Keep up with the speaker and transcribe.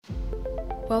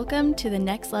Welcome to the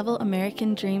Next Level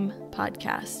American Dream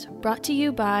podcast, brought to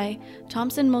you by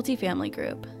Thompson Multifamily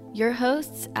Group. Your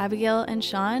hosts, Abigail and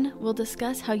Sean, will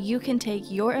discuss how you can take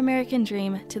your American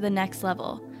dream to the next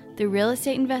level through real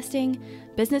estate investing,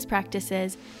 business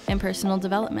practices, and personal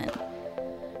development.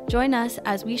 Join us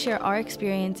as we share our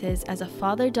experiences as a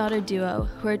father-daughter duo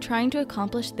who are trying to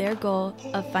accomplish their goal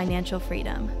of financial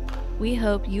freedom. We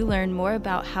hope you learn more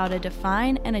about how to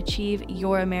define and achieve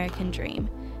your American dream.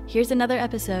 Here's another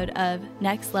episode of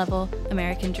Next Level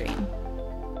American Dream.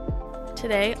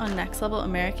 Today on Next Level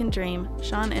American Dream,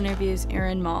 Sean interviews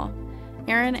Aaron Mall.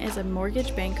 Aaron is a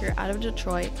mortgage banker out of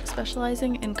Detroit,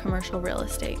 specializing in commercial real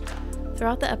estate.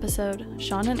 Throughout the episode,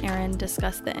 Sean and Aaron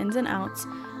discuss the ins and outs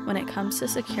when it comes to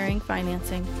securing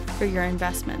financing for your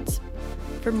investments.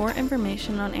 For more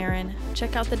information on Aaron,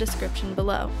 check out the description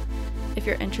below. If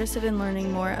you're interested in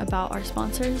learning more about our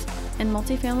sponsors and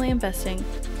multifamily investing,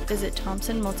 visit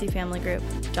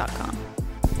thompsonmultifamilygroup.com.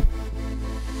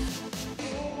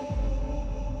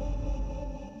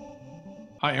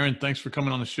 Hi, Aaron. Thanks for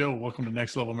coming on the show. Welcome to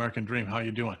Next Level American Dream. How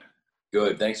you doing?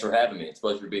 Good. Thanks for having me. It's a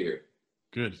pleasure to be here.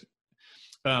 Good.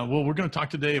 Well, we're going to talk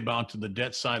today about the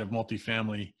debt side of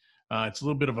multifamily. It's a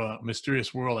little bit of a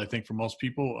mysterious world, I think, for most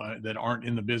people that aren't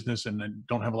in the business and that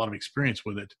don't have a lot of experience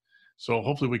with it. So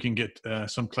hopefully we can get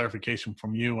some clarification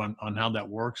from you on how that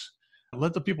works.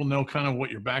 Let the people know kind of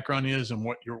what your background is and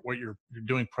what you're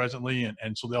doing presently,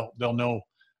 and so they'll know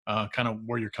kind of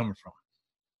where you're coming from.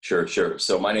 Sure.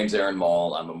 So my name's Aaron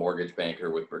Mall. I'm a mortgage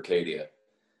banker with Berkadia,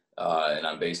 and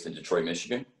I'm based in Detroit,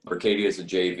 Michigan. Berkadia is a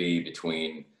JV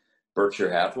between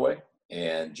Berkshire Hathaway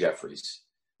and Jefferies.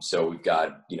 So we've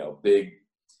got, big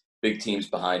teams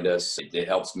behind us. It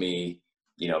helps me,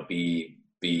 be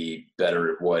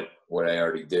better at what I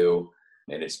already do.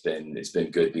 And it's been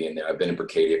good being there. I've been in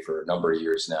Berkadia for a number of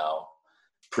years now.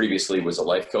 Previously was a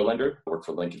life co-lender, worked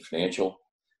for Lincoln Financial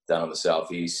down in the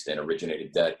Southeast and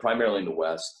originated debt primarily in the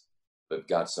West, but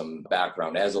got some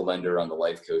background as a lender on the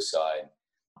life co side,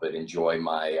 but enjoy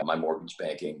my mortgage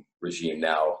banking regime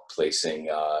now, placing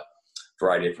a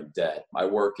variety of different debt. I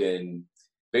work in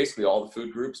basically all the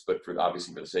food groups, but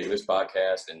obviously for the sake of this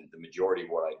podcast and the majority of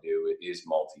what I do, it is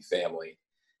multifamily.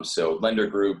 So lender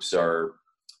groups are,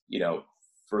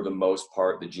 for the most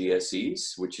part, the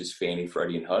GSEs, which is Fannie,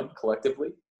 Freddie, and HUD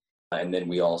collectively. And then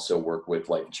we also work with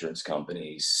life insurance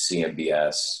companies,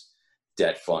 CMBS,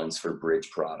 debt funds for bridge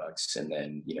products, and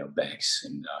then, banks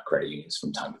and credit unions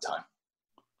from time to time.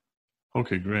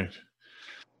 Okay, great.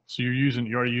 So you're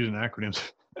already using acronyms.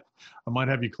 I might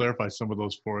have you clarify some of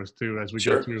those for us too as we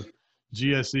go through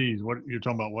GSEs. What you're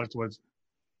talking about? What's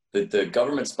the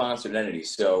government-sponsored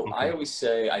entities. So okay. I always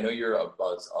say, I know you're a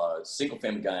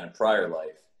single-family guy in a prior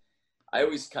life. I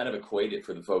always kind of equate it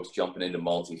for the folks jumping into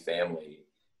multifamily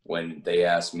when they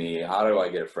ask me, how do I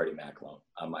get a Freddie Mac loan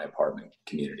on my apartment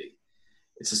community?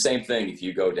 It's the same thing if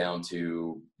you go down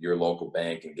to your local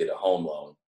bank and get a home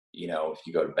loan. If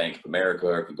you go to Bank of America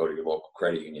or if you go to your local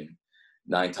credit union,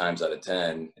 9 times out of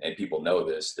 10, and people know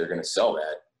this, they're going to sell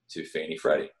that to Fannie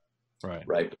Freddie.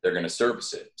 Right. But they're going to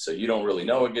service it. So you don't really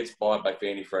know it gets bought by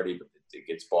Fannie Freddie, but it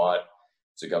gets bought.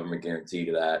 It's a government guarantee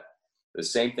to that. The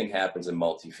same thing happens in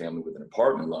multifamily with an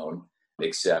apartment loan,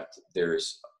 except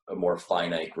there's a more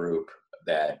finite group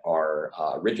that are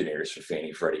originators for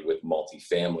Fannie Freddie with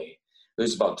multifamily.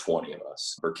 There's about 20 of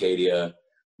us. Berkadia,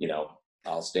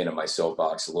 I'll stand on my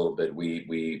soapbox a little bit.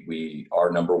 We are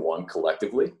number one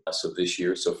collectively. So this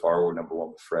year, so far, we're number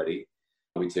one with Freddie.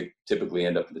 We typically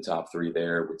end up in the top 3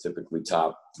 there. We're typically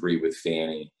top 3 with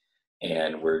Fannie,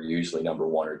 and we're usually number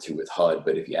 1 or 2 with HUD.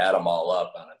 But if you add them all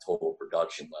up on a total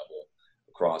production level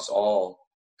across all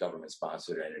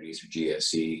government-sponsored entities or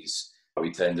GSEs,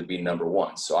 we tend to be number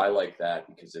 1. So I like that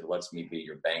because it lets me be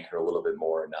your banker a little bit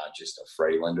more, not just a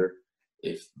Freddie lender.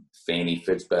 If Fannie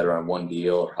fits better on one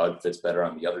deal or HUD fits better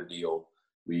on the other deal,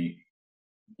 we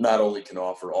not only can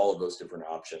offer all of those different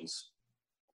options,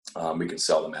 we can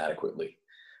sell them adequately.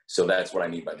 So that's what I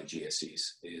mean by the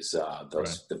GSEs is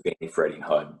the Fannie, Freddie, and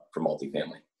HUD for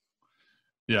multifamily.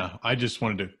 Yeah, I just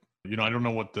wanted to, I don't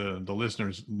know what the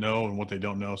listeners know and what they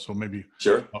don't know. So maybe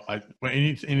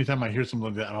anytime I hear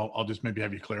something like that, I'll just maybe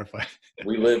have you clarify.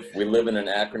 we live in an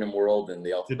acronym world and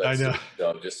the alphabet. I know.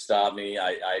 So just stop me.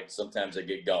 I sometimes I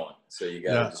get going. So you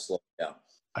got to just slow down.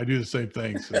 I do the same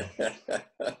thing. So.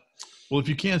 Well, if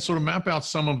you can sort of map out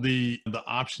some of the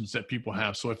options that people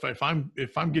have. So if I'm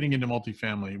getting into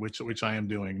multifamily, which I am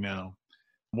doing now,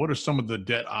 what are some of the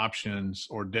debt options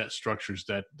or debt structures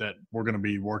that we're going to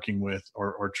be working with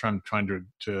or trying to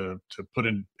put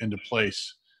into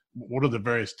place? What are the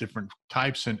various different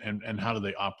types and how do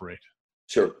they operate?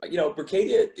 Sure.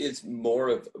 Berkadia is more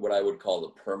of what I would call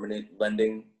a permanent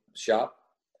lending shop.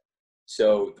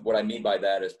 So what I mean by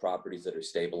that is properties that are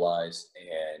stabilized.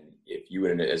 And if you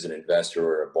as an investor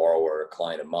or a borrower or a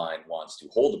client of mine wants to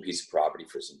hold a piece of property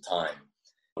for some time,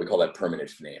 we call that permanent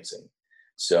financing.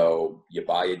 So you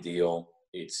buy a deal,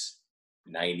 it's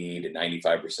 90 to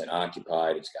 95%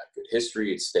 occupied, it's got good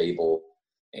history, it's stable,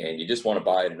 and you just want to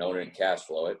buy it and own it and cash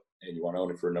flow it, and you want to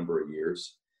own it for a number of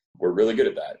years. We're really good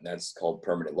at that, and that's called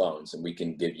permanent loans. And we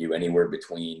can give you anywhere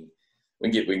between, we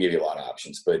can give you a lot of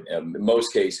options, but in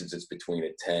most cases it's between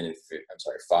a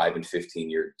 5 and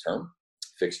 15-year term,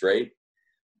 fixed rate.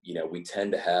 We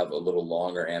tend to have a little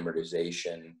longer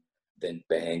amortization than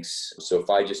banks. So if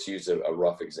I just use a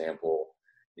rough example,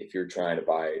 if you're trying to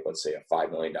buy, let's say, a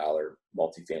 $5 million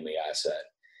multifamily asset,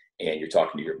 and you're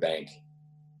talking to your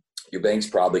bank's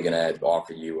probably going to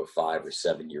offer you a 5 or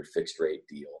 7 year fixed rate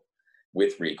deal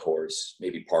with recourse,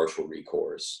 maybe partial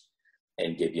recourse,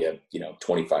 and give you,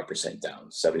 25% down,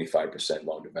 75%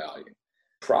 loan to value.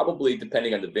 Probably,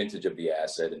 depending on the vintage of the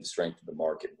asset and the strength of the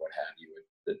market, what have you,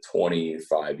 the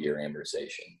 25-year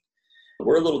amortization.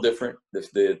 We're a little different.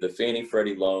 The Fannie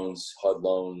Freddie loans, HUD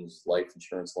loans, life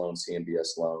insurance loans,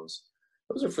 CMBS loans,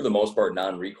 those are for the most part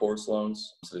non-recourse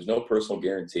loans. So there's no personal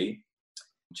guarantee,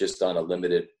 just on a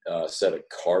limited set of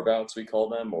carve-outs, we call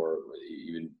them, or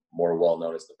even more well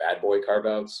known as the bad boy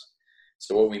carve-outs.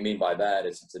 So what we mean by that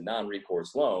is it's a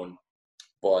non-recourse loan,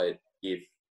 but if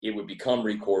it would become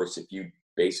recourse if you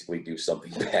basically do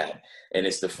something bad. And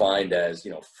it's defined as,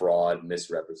 fraud,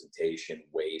 misrepresentation,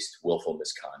 waste, willful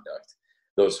misconduct,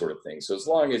 those sort of things. So as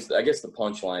long as, I guess the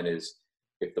punchline is,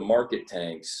 if the market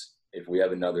tanks, if we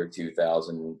have another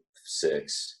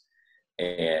 2006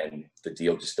 and the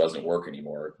deal just doesn't work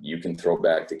anymore, you can throw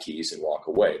back the keys and walk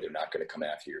away. They're not going to come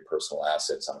after your personal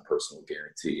assets on a personal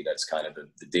guarantee. That's kind of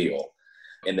the deal.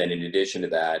 And then in addition to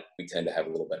that, we tend to have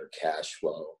a little better cash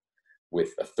flow with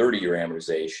a 30-year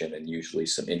amortization and usually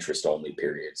some interest-only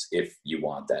periods if you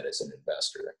want that as an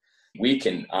investor. We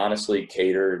can honestly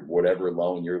cater whatever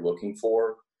loan you're looking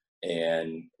for.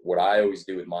 And what I always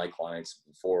do with my clients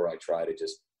before I try to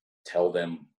just tell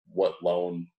them what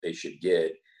loan they should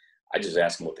get, I just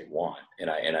ask them what they want. And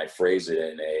I phrase it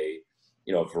in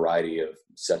a variety of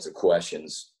sets of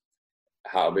questions.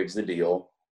 How big's the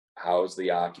deal? How's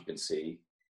the occupancy?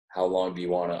 How long do you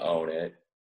want to own it?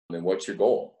 And what's your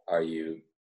goal? Are you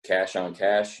cash on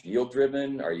cash yield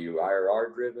driven? Are you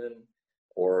IRR driven?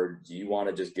 Or do you want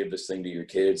to just give this thing to your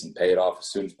kids and pay it off as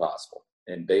soon as possible?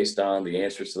 And based on the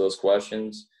answers to those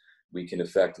questions, we can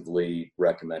effectively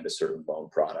recommend a certain loan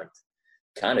product,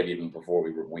 kind of even before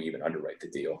we even underwrite the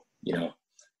deal,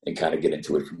 and kind of get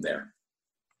into it from there.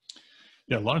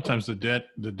 Yeah, a lot of times the debt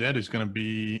is going to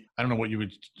be, I don't know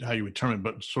how you would term it,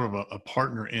 but sort of a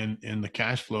partner in the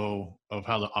cash flow of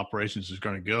how the operations is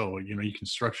going to go. You can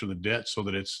structure the debt so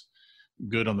that it's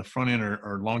good on the front end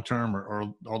or long term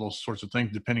or all those sorts of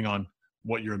things, depending on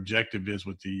what your objective is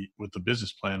with the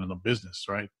business plan and the business,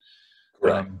 right?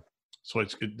 Right. So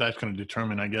that's going to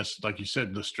determine, I guess, like you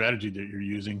said, the strategy that you're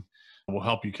using will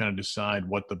help you kind of decide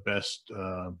what the best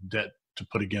debt to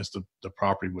put against the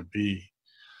property would be.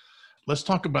 Let's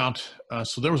talk about,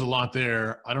 so there was a lot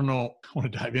there. I don't know, I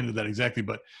want to dive into that exactly,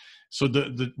 but so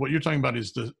what you're talking about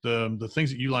is the things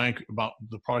that you like about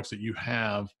the products that you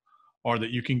have are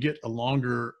that you can get a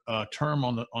longer term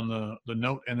on the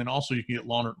note, and then also you can get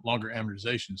longer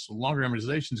amortization. So longer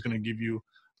amortization is going to give you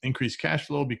increased cash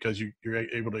flow because you're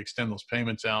able to extend those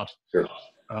payments out Sure.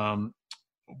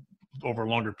 Over a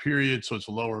longer period. So it's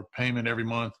a lower payment every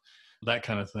month, that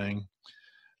kind of thing.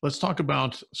 Let's talk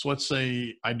about, so let's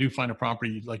say I do find a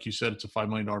property, like you said, it's a $5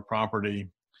 million property.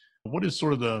 What is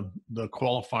sort of the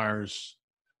qualifiers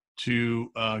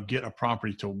to get a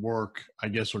property to work, I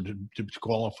guess, or to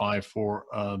qualify for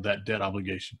that debt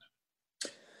obligation?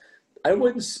 I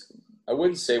wouldn't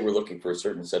say we're looking for a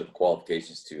certain set of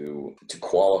qualifications to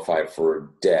qualify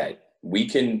for debt. We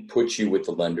can put you with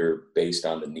the lender based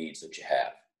on the needs that you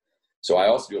have. So I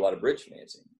also do a lot of bridge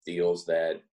financing, deals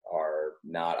that are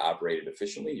not operated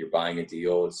efficiently. You're buying a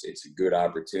deal, it's a good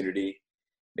opportunity.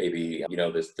 Maybe,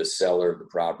 the seller of the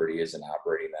property isn't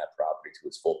operating that property to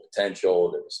its full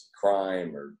potential. There was some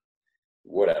crime or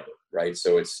whatever, right?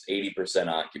 So it's 80%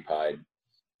 occupied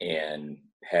and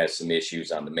has some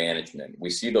issues on the management.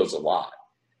 We see those a lot.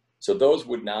 So those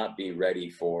would not be ready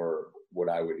for what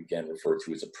I would, again, refer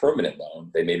to as a permanent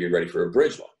loan. They may be ready for a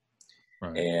bridge loan.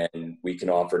 Right. And we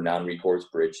can offer non-recourse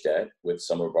bridge debt with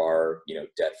some of our,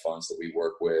 debt funds that we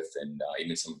work with, and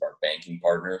even some of our banking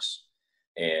partners.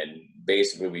 And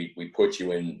basically, we put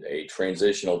you in a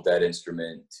transitional debt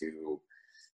instrument to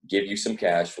give you some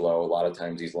cash flow. A lot of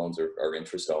times these loans are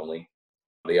interest only.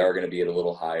 They are going to be at a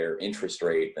little higher interest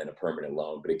rate than a permanent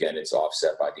loan, but again, it's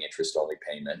offset by the interest only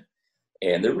payment.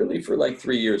 And they're really for like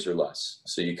 3 years or less.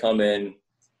 So you come in,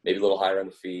 maybe a little higher on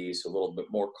the fees, a little bit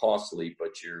more costly, but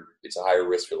it's a higher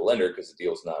risk for the lender because the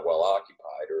deal's not well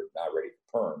occupied or not ready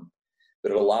for perm.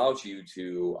 But it allows you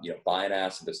to, buy an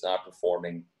asset that's not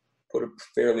performing, put a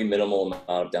fairly minimal amount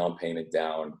of down payment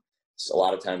down. So a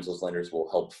lot of times those lenders will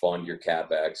help fund your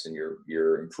CapEx and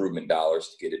your improvement dollars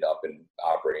to get it up and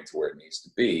operating to where it needs to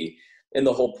be. And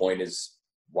the whole point is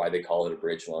why they call it a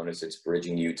bridge loan is it's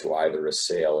bridging you to either a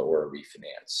sale or a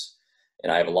refinance.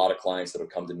 And I have a lot of clients that will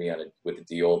come to me with a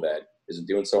deal that isn't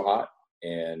doing so hot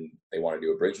and they want to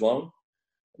do a bridge loan.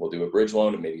 We'll do a bridge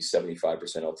loan and maybe 75%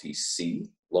 LTC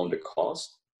loan to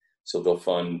cost. So they'll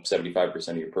fund 75%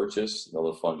 of your purchase, and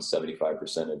they'll fund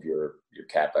 75% of your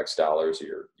CapEx dollars or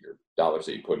your dollars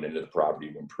that you put into the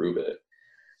property to improve it.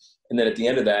 And then at the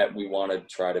end of that, we want to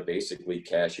try to basically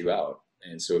cash you out.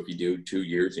 And so if you do 2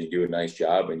 years and you do a nice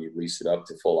job and you lease it up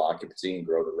to full occupancy and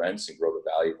grow the rents and grow the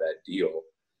value of that deal,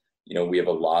 we have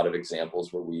a lot of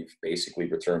examples where we've basically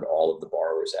returned all of the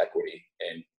borrower's equity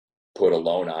and put a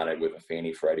loan on it with a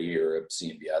Fannie Freddie or a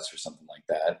CMBS or something like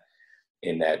that.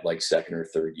 In that like second or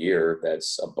third year,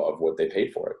 that's above what they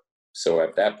paid for it. So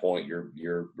at that point,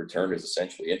 your return is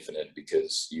essentially infinite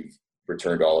because you've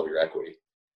returned all of your equity.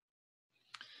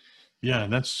 Yeah,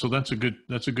 that's a good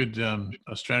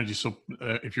strategy. So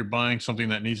if you're buying something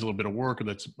that needs a little bit of work or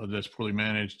that's poorly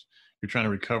managed, you're trying to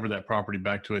recover that property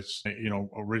back to its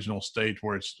original state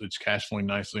where it's cash flowing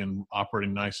nicely and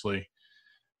operating nicely.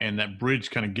 And that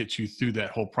bridge kind of gets you through that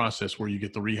whole process where you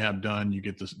get the rehab done, you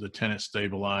get the tenant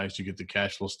stabilized, you get the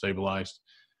cash flow stabilized,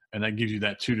 and that gives you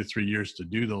that 2 to 3 years to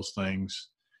do those things.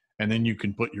 And then you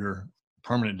can put your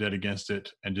permanent debt against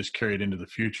it and just carry it into the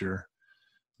future.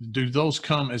 Do those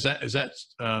come, is that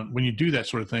when you do that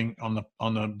sort of thing on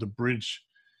the bridge,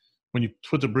 when you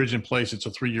put the bridge in place, it's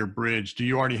a 3-year bridge. Do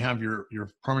you already have your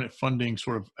permanent funding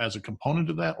sort of as a component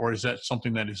of that, or is that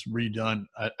something that is redone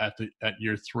at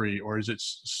year 3, or is it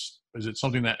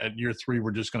something that at year 3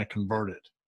 we're just going to convert it?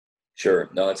 Sure,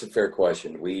 no, that's a fair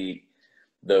question.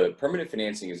 The permanent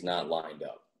financing is not lined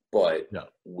up, but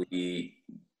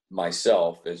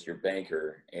myself as your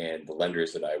banker and the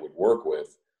lenders that I would work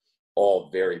with, all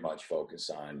very much focus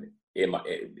on. Am I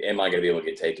going to be able to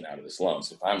get taken out of this loan?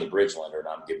 So if I'm the bridge lender and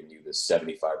I'm giving you this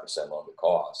 75% loan to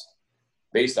cost,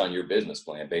 based on your business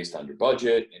plan, based on your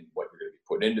budget and what you're going to be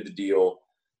putting into the deal,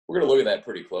 we're going to look at that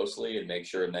pretty closely and make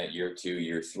sure in that year 2,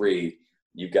 year 3,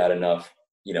 you've got enough,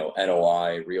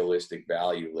 NOI, realistic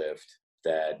value lift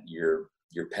that you're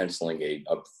penciling a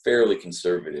fairly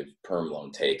conservative perm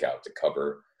loan takeout to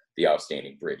cover the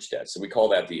outstanding bridge debt. So we call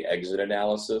that the exit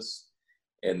analysis.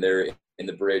 And in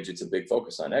the bridge, it's a big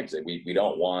focus on exit. We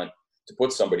don't want to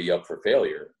put somebody up for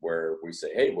failure where we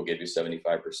say, hey, we'll give you 75%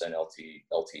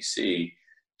 LTC.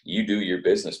 You do your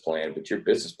business plan, but your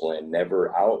business plan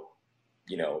never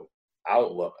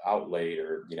outlaid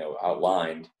or,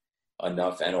 outlined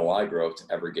enough NOI growth to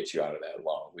ever get you out of that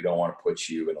loan. We don't want to put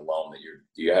you in a loan that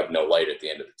you have no light at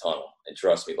the end of the tunnel. And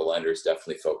trust me, the lenders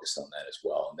definitely focus on that as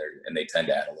well. And they tend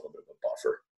to add a little bit of a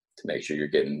buffer to make sure you're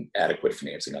getting adequate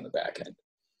financing on the back end.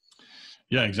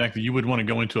 Yeah, exactly. You would want to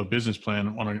go into a business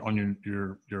plan on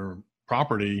your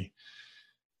property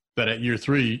that at year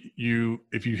 3,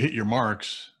 if you hit your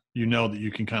marks, that you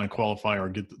can kind of qualify or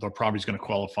the property's going to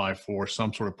qualify for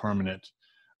some sort of permanent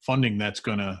funding that's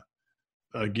going to,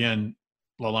 again,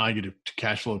 allow you to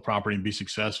cash flow the property and be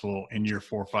successful in year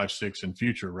 4, 5, 6 and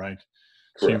future, right?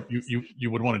 Correct. So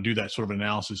you would want to do that sort of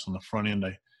analysis on the front end,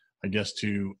 I guess,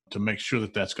 to make sure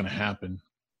that that's going to happen.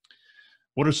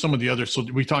 What are some of the others? So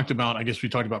we talked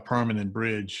about perm and then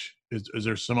bridge. Is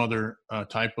there some other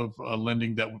type of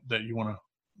lending that you want to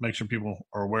make sure people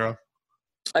are aware of?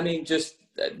 I mean, just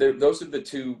those are the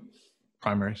 2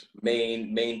 primaries,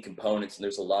 main components, and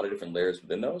there's a lot of different layers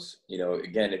within those.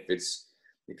 Again,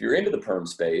 if you're into the perm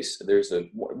space, there's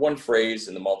one phrase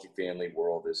in the multifamily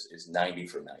world is 90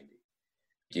 for 90.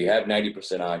 Do you have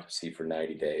 90% occupancy for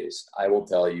 90 days? I will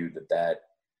tell you that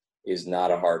is not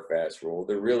a hard, fast rule.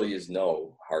 There really is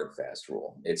no hard, fast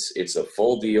rule. It's a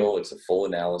full deal. It's a full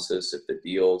analysis. If the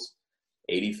deal's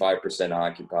 85%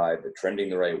 occupied, they're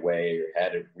trending the right way, or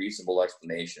had a reasonable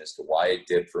explanation as to why it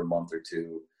dipped for a month or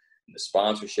 2, and the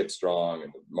sponsorship's strong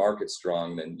and the market's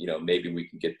strong, then, maybe we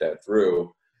can get that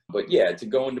through. But yeah, to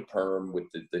go into perm with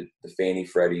the Fannie,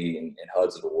 Freddie, and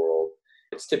HUDs of the world,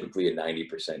 it's typically a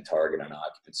 90% target on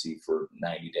occupancy for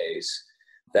 90 days.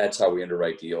 That's how we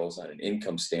underwrite deals. On an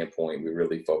income standpoint, we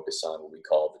really focus on what we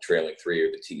call the trailing 3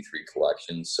 or the T3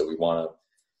 collections. So we want to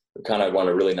we kind of want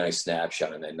a really nice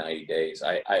snapshot in that 90 days.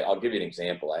 I'll give you an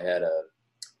example. I had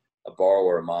a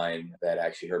borrower of mine that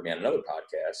actually heard me on another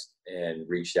podcast and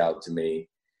reached out to me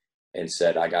and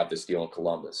said, I got this deal in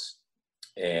Columbus,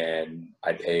 and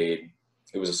I paid,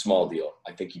 it was a small deal.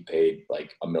 I think he paid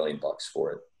like $1 million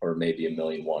for it, or maybe $1.1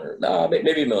 million, or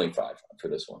maybe $1.5 million for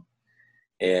this one.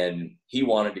 And he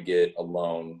wanted to get a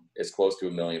loan as close to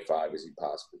 $1.5 million as he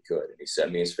possibly could. And he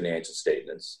sent me his financial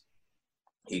statements.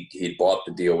 He bought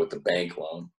the deal with the bank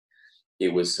loan.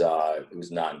 It was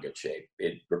not in good shape.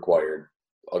 It required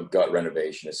a gut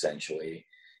renovation essentially,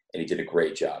 and he did a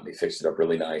great job. He fixed it up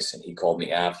really nice, and he called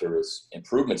me after his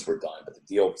improvements were done, but the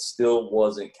deal still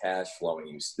wasn't cash flowing.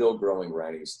 He was still growing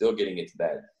rent. He was still getting into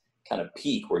that kind of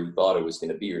peak where he thought it was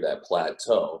going to be, or that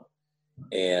plateau.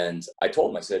 And I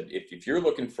told him, I said, if you're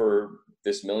looking for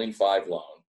this $1.5 million loan,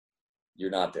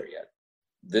 you're not there yet.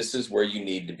 This is where you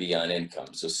need to be on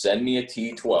income. So send me a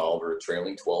T12 or a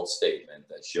trailing 12 statement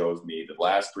that shows me the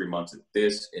last 3 months of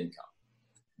this income.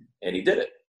 And he did it.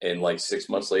 And like 6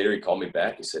 months later, he called me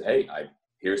back. He said, hey,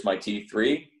 here's my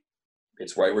T3.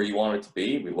 It's right where you want it to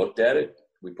be. We looked at it.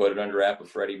 We put it under app of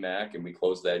Freddie Mac, and we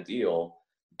closed that deal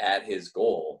at his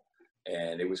goal.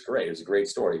 And it was great. It was a great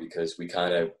story because we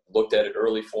kind of looked at it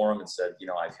early for him and said,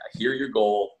 I hear your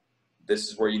goal. This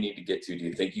is where you need to get to. Do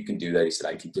you think you can do that? He said,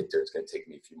 I can get there. It's going to take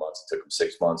me a few months. It took him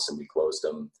 6 months, and we closed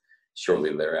him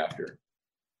shortly thereafter.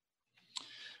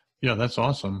 Yeah, that's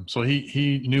awesome. So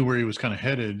he knew where he was kind of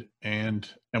headed and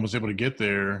was able to get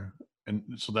there. And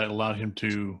so that allowed him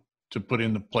to put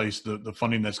into place the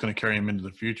funding that's going to carry him into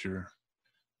the future.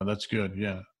 That's good.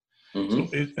 Yeah. Mm-hmm.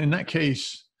 So in that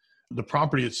case, the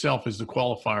property itself is the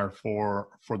qualifier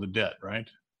for the debt, right?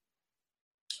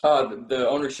 The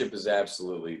ownership is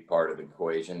absolutely part of the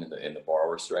equation in the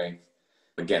borrower strength.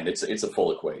 Again, it's a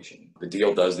full equation. The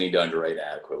deal does need to underwrite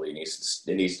adequately.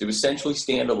 It needs to essentially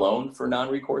stand alone for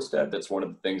non-recourse debt. That's one of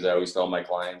the things I always tell my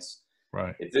clients.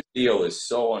 Right. If this deal is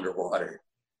so underwater,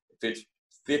 if it's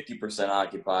 50%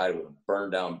 occupied with a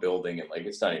burned down building and like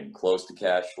it's not even close to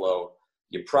cash flow,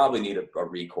 you probably need a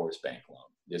recourse bank loan.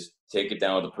 Just take it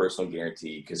down with a personal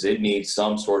guarantee because it needs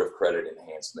some sort of credit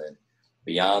enhancement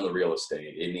beyond the real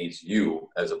estate. It needs you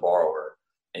as a borrower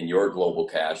and your global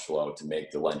cash flow to make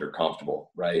the lender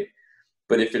comfortable, right?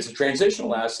 But if it's a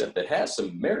transitional asset that has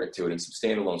some merit to it and some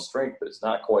standalone strength, but it's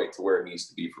not quite to where it needs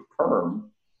to be for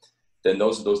perm, then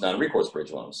those are those non-recourse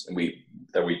bridge loans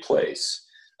that we place.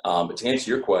 But to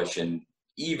answer your question,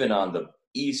 even on the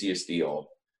easiest deal,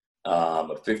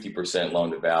 a 50%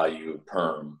 loan to value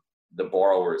perm, the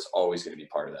borrower is always going to be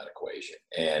part of that equation.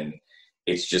 And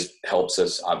it just helps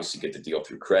us obviously get the deal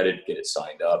through credit, get it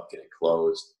signed up, get it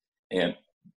closed. And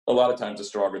a lot of times the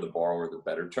stronger the borrower, the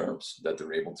better terms that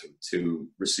they're able to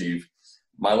receive.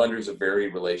 My lenders are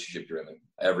very relationship driven,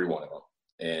 every one of them.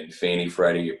 And Fannie,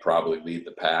 Freddie probably lead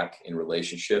the pack in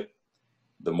relationship.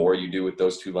 The more you do with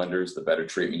those two lenders, the better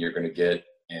treatment you're going to get,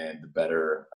 and the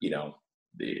better,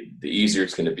 the easier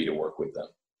it's going to be to work with them.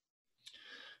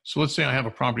 So let's say I have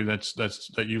a property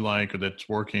that you like or that's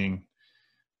working.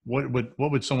 What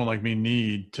would someone like me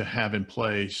need to have in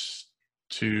place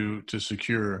to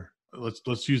secure?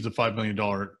 Let's use the $5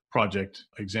 million project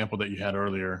example that you had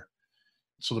earlier.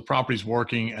 So the property's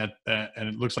working and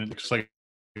it looks like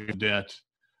debt.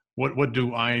 What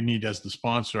do I need as the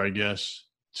sponsor, I guess,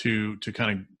 to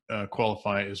kind of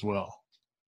qualify as well?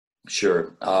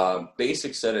 Sure.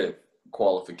 Basic set of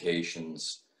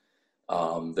qualifications.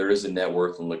 There is a net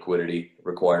worth and liquidity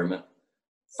requirement.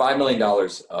 $5 million,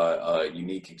 a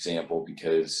unique example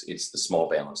because it's the small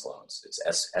balance loans.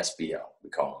 It's SBL, we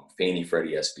call them, Fannie,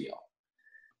 Freddie, SBL.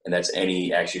 And that's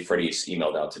actually Freddie's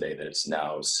emailed out today that it's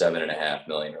now $7.5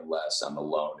 million or less on the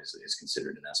loan is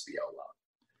considered an SBL loan.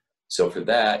 So for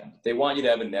that, they want you to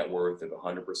have a net worth of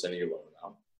 100% of your loan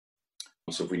amount.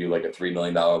 So if we do like a $3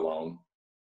 million loan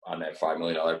on that $5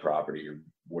 million property or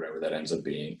whatever that ends up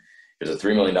being, it's a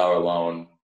 $3 million loan,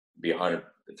 be $3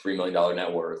 million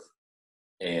net worth.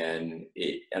 And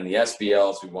the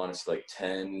SBLs, we want to see like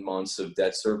 10 months of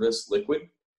debt service liquid.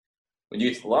 When you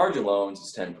get to the larger loans,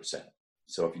 it's 10%.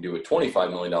 So if you do a $25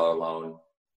 million loan,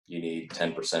 you need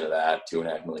 10% of that,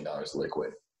 $2.5 million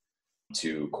liquid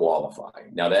to qualify.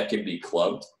 Now that can be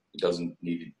clubbed. It doesn't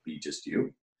need to be just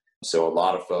you. So a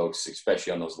lot of folks,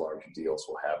 especially on those larger deals,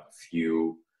 will have a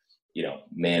few,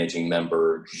 managing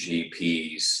member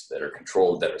GPs that are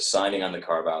controlled, that are signing on the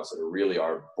carve-outs, that are really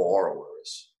our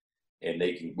borrowers. And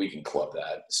we can club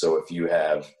that. So if you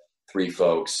have 3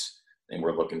 folks and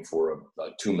we're looking for a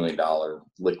 $2 million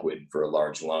liquid for a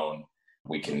large loan,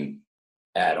 we can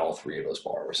add all 3 of those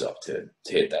borrowers up to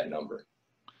hit that number.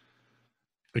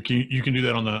 But you can do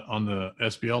that on the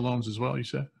SBL loans as well, you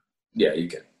said? Yeah, you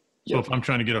can. So if I'm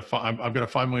trying to get I've got a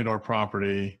 $5 million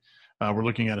property. We're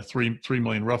looking at a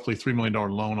roughly $3 million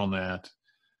loan on that.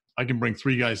 I can bring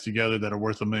three guys together that are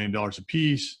worth $1 million a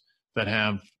piece that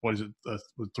have, what is it?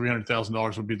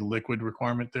 $300,000 would be the liquid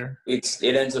requirement there. It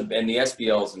ends up, and the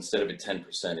SBLs, instead of at 10%,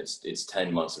 it's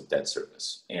 10 months of debt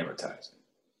service amortizing.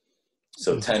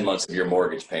 So 10 months of your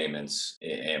mortgage payments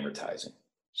amortizing.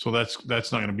 So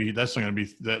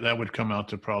that would come out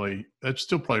to that's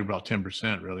still probably about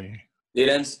 10%, really.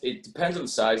 It depends on the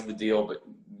size of the deal, but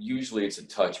usually it's a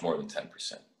touch more than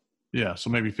 10%. Yeah. So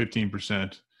maybe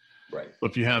 15%. Right.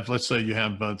 If you have, let's say you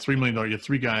have $3 million, you have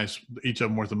three guys, each of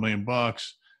them worth $1 million.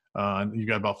 You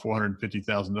got about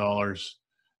 $450,000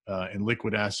 in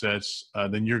liquid assets.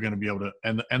 Then you're going to be able to,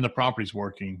 and the property's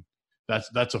working.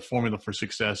 That's a formula for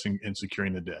success in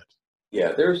securing the debt.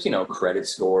 Yeah, there's credit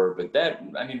score, but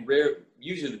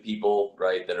usually the people,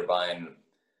 right, that are buying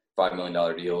 $5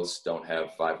 million deals don't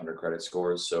have 500 credit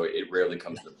scores, so it rarely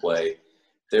comes into play.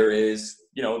 There is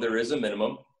a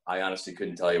minimum. I honestly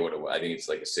couldn't tell you what it was. I think it's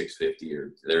like a 650,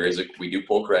 or we do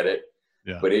pull credit,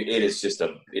 yeah. But it is just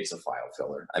it's a file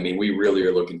filler. I mean, we really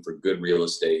are looking for good real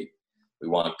estate. We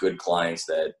want good clients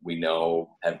that we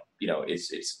know have,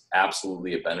 it's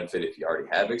absolutely a benefit if you already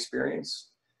have experience.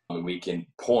 I mean, we can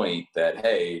point that,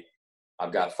 hey,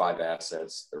 I've got 5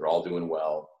 assets. They're all doing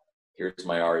well. Here's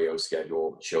my REO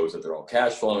schedule. It shows that they're all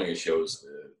cash flowing. It shows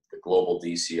the global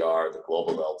DCR, the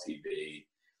global LTV.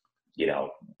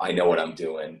 I know what I'm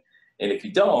doing. And if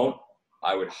you don't,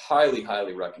 I would highly,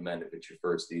 highly recommend, if it's your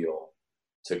first deal,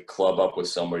 to club up with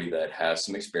somebody that has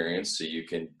some experience so you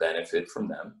can benefit from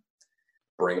them.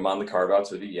 Bring them on the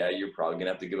carve-outs with you. Yeah, you're probably going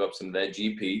to have to give up some of that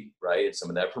GP, right, and some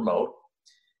of that promote,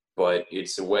 but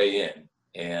it's a way in.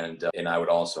 And I would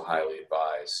also highly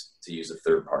advise to use a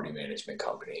third-party management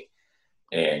company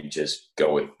and just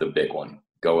go with the big one.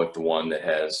 Go with the one that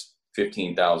has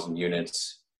 15,000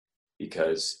 units,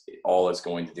 because all it's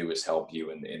going to do is help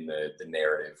you in the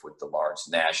narrative with the large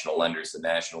national lenders. The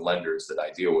national lenders that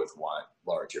I deal with want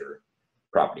larger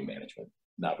property management,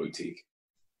 not boutique.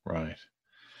 Right.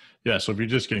 Yeah. So if you're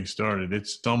just getting started,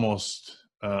 it's almost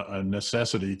a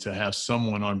necessity to have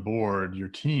someone on board your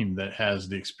team that has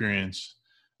the experience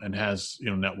and has,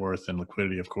 net worth and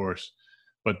liquidity, of course,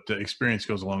 but the experience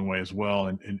goes a long way as well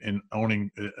in owning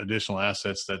additional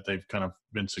assets that they've kind of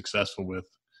been successful with.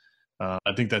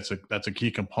 I think that's a key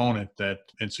component that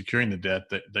in securing the debt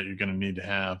that you're going to need to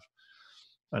have.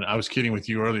 And I was kidding with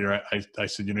you earlier. I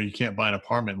said, you can't buy an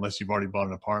apartment unless you've already bought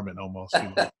an apartment almost.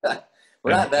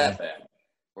 We're not that bad.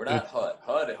 We're not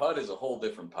HUD. HUD is a whole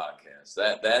different podcast.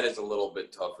 That is a little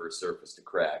bit tougher surface to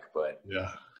crack, but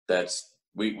yeah,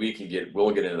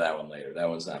 we'll get into that one later. That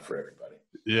one's not for everybody.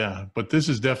 Yeah, but this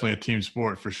is definitely a team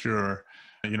sport for sure.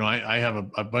 I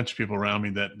have a bunch of people around me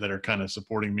that are kind of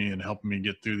supporting me and helping me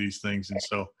get through these things. And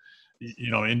so,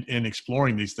 in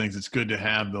exploring these things, it's good to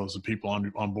have those people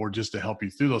on board just to help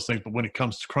you through those things. But when it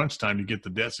comes to crunch time to get the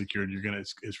debt secured,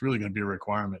 it's really going to be a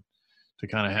requirement to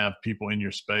kind of have people in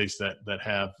your space that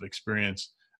have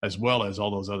experience, as well as all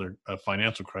those other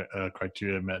financial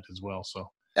criteria met as well.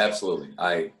 So absolutely.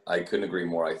 I couldn't agree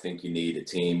more. I think you need a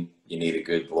team. You need a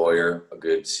good lawyer, a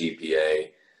good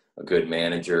CPA, a good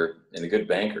manager, and a good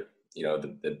banker.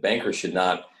 The banker should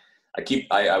not.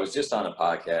 I was just on a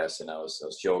podcast and I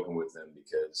was joking with him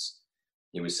because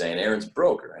he was saying Aaron's a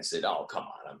broker. I said, oh, come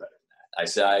on, I'm better than that. I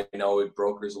said, I know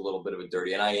broker's a little bit of a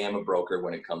dirty, and I am a broker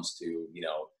when it comes to,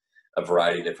 a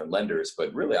variety of different lenders,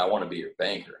 but really I want to be your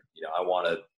banker. I want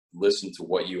to listen to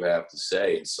what you have to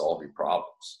say and solve your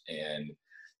problems. And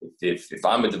if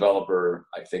I'm a developer,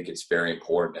 I think it's very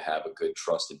important to have a good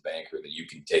trusted banker that you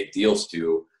can take deals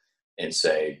to and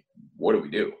say, what do we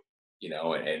do?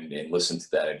 And listen to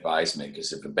that advisement,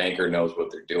 because if a banker knows what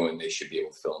they're doing, they should be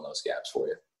able to fill in those gaps for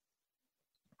you.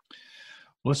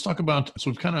 Let's talk about, so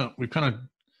we've kind of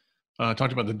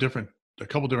talked about a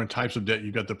couple different types of debt.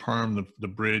 You've got the perm, the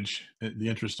bridge, the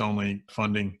interest only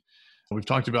funding. We've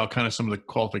talked about kind of some of the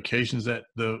qualifications that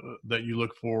you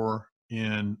look for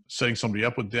in setting somebody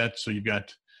up with debt. So you've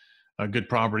got a good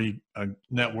property,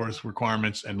 net worth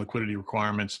requirements, and liquidity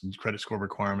requirements, and credit score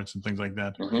requirements, and things like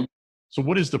that. Mm-hmm. So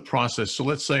what is the process? So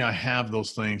let's say I have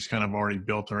those things kind of already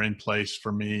built or in place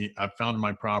for me. I've found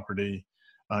my property.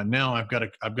 Now I've got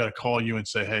to call you and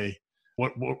say, hey,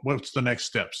 what's the next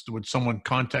steps? Would someone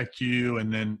contact you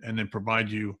and then provide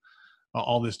you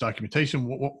all this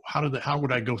documentation? How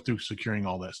would I go through securing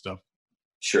all that stuff?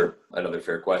 Sure. Another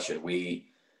fair question. We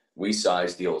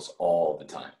size deals all the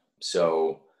time.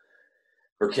 So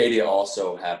Berkadia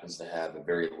also happens to have a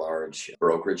very large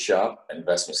brokerage shop,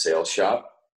 investment sales shop.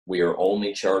 We are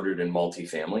only chartered in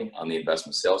multifamily on the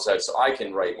investment sales side. So I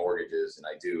can write mortgages, and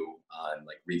I do on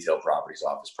like retail properties,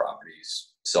 office properties,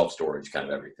 self-storage, kind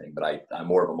of everything. But I'm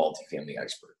more of a multifamily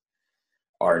expert.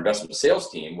 Our investment sales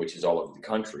team, which is all over the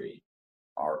country,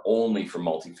 are only for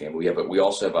multifamily. We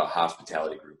also have a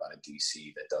hospitality group out of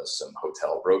DC that does some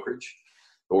hotel brokerage,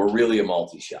 but we're really a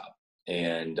multi-shop.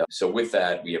 And so with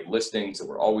that, we have listings that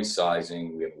we're always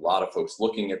sizing. We have a lot of folks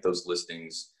looking at those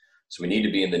listings. So we need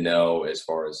to be in the know as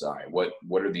far as, all right, what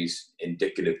are these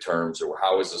indicative terms, or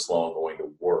how is this loan going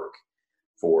to work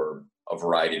for a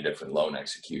variety of different loan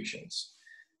executions?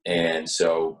 And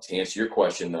so to answer your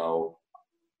question though,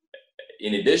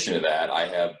 in addition to that, I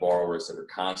have borrowers that are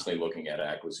constantly looking at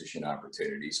acquisition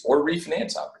opportunities or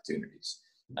refinance opportunities.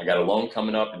 I got a loan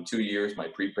coming up in 2 years. My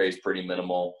prepay is pretty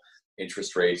minimal.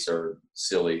 Interest rates are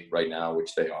silly right now,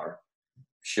 which they are.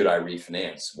 Should I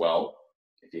refinance? Well,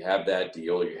 if you have that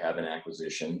deal or you have an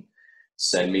acquisition,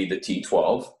 send me the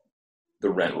T12, the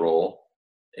rent roll,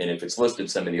 and if it's listed,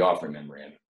 send me the offering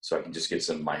memorandum so I can just get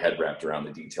my head wrapped around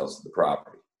the details of the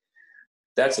property.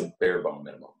 That's a bare bone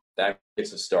minimum. That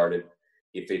gets us started.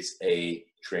 If it's a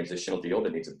transitional deal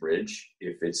that needs a bridge,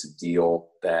 if it's a deal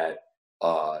that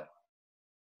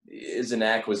is an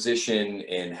acquisition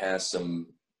and has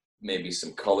maybe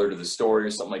some color to the story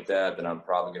or something like that, then I'm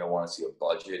probably going to want to see a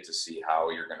budget to see how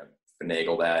you're going to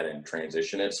finagle that and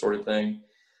transition it, sort of thing.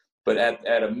 But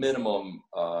at a minimum,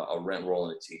 a rent roll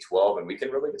and a T12, and we can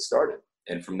really get started.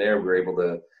 And from there, we're able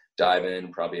to dive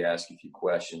in, probably ask a few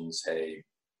questions. Hey,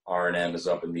 R&M is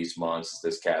up in these months. Is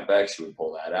this CapEx? Should we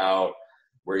pull that out?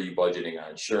 Where are you budgeting on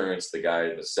insurance? The guy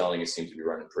that's selling it seems to be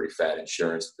running a pretty fat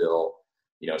insurance bill.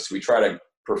 So we try to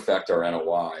perfect our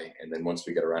NOI. And then once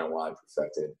we get our NOI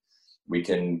perfected, we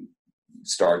can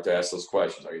start to ask those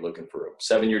questions. Are you looking for a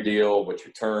 7-year deal? What's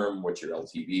your term? What's your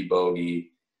LTV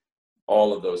bogey?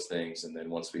 All of those things. And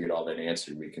then once we get all that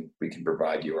answered, we can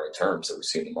provide you our terms that we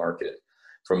see in the market.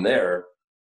 From there,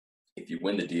 if you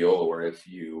win the deal or if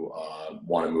you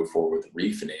want to move forward with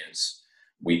refinance,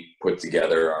 we put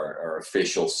together our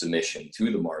official submission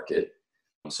to the market.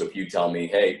 So if you tell me,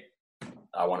 hey,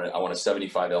 I want a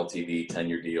 75 LTV,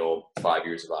 10-year deal, 5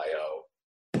 years of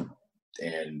IO,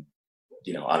 and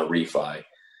on a refi,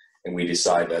 and we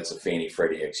decide that's a Fannie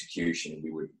Freddie execution,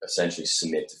 we would essentially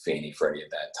submit to Fannie Freddie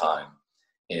at that time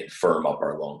and firm up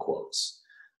our loan quotes.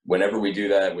 Whenever we do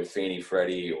that with Fannie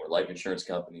Freddie or life insurance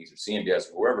companies or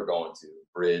CMBS or whoever going to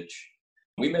bridge,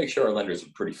 we make sure our lenders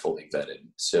are pretty fully vetted.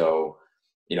 So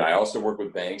I also work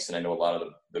with banks, and I know a lot of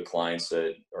the clients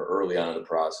that are early on in the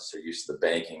process are used to the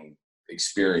banking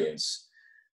experience.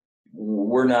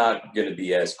 We're not going to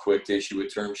be as quick to issue a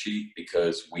term sheet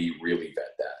because we really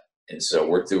vet that. And so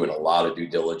we're doing a lot of due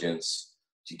diligence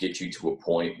to get you to a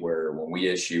point where when we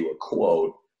issue a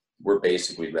quote, we're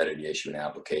basically ready to issue an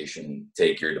application,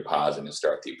 take your deposit, and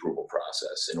start the approval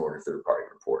process in order third-party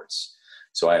reports.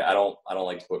 So I don't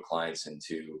like to put clients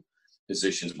into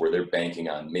positions where they're banking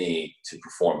on me to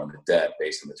perform on the debt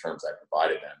based on the terms I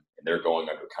provided them, and they're going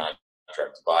under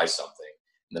contract to buy something.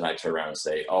 And then I turn around and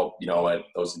say, oh, you know what,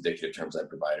 those indicative terms I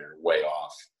provided are way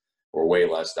off, or way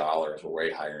less dollars, or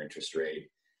way higher interest rate.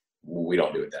 We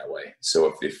don't do it that way.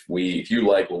 So if you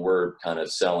like what we're kind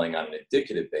of selling on an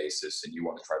indicative basis and you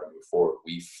want to try to move forward,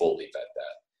 we fully vet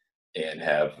that and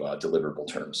have deliverable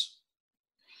terms.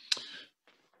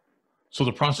 So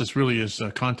the process really is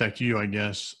contact you, I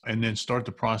guess, and then start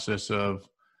the process of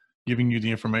giving you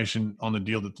the information on the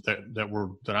deal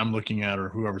that I'm looking at or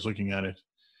whoever's looking at it,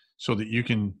 so that you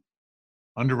can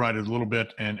underwrite it a little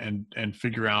bit and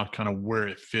figure out kind of where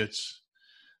it fits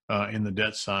in the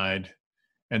debt side.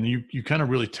 And you kind of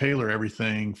really tailor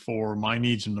everything for my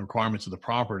needs and the requirements of the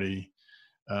property.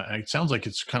 And it sounds like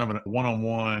it's kind of a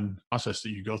one-on-one process that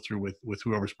you go through with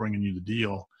whoever's bringing you the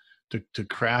deal to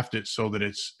craft it so that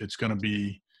it's going to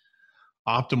be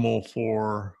optimal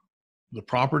for the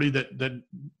property that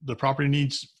the property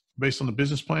needs based on the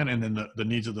business plan, and then the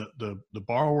needs of the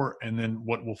borrower, and then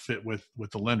what will fit with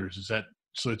the lenders. Is that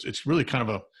so? It's really kind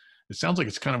of it sounds like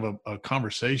it's kind of a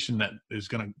conversation that is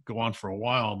going to go on for a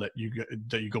while, that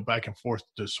you go back and forth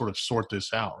to sort of sort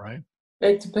this out, right?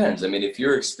 It depends. I mean, if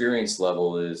your experience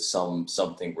level is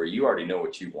something where you already know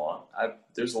what you want,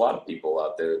 there's a lot of people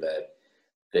out there that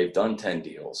they've done 10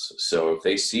 deals. So if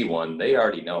they see one, they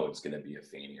already know it's going to be a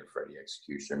Fannie or Freddie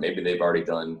execution. Or maybe they've already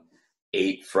done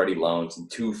 8 Freddie loans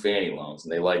and 2 Fannie loans,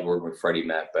 and they like working with Freddie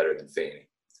Mac better than Fannie.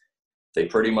 They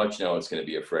pretty much know it's going to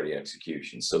be a Freddie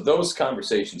execution. So those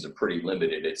conversations are pretty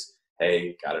limited. It's,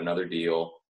 hey, got another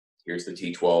deal. Here's the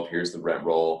T12. Here's the rent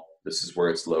roll. This is where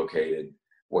it's located.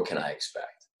 What can I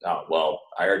expect? Oh, well,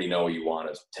 I already know you want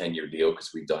a 10-year deal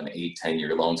because we've done 8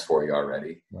 10-year loans for you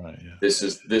already. Right. Yeah. This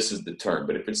is the term.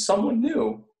 But if it's someone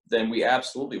new, then we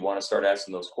absolutely want to start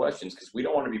asking those questions, because we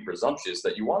don't want to be presumptuous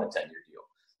that you want a 10-year deal.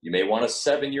 You may want a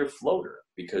 7-year floater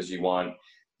because you want,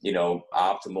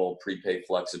 optimal prepay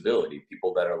flexibility.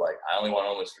 People that are like, I only want to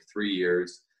own this for 3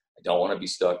 years. I don't want to be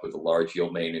stuck with a large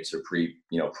yield maintenance or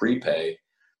prepay.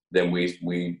 Then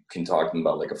we can talk to them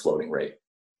about like a floating rate.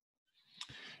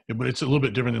 Yeah, but it's a little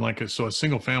bit different than like a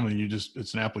single family.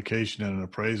 It's an application and an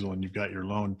appraisal, and you've got your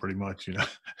loan pretty much.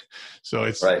 So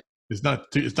it's right. It's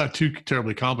not too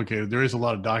terribly complicated. There is a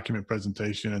lot of document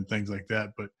presentation and things like that,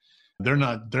 but they're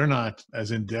not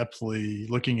as in-depthly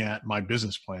looking at my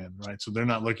business plan, right? So they're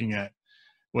not looking at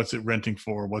what's it renting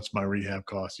for, what's my rehab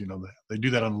cost. They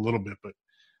do that on a little bit, but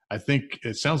I think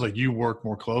it sounds like you work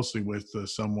more closely with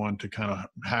someone to kind of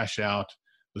hash out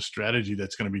the strategy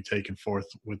that's going to be taken forth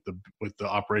with the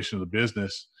operation of the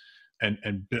business, and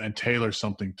tailor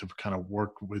something to kind of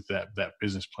work with that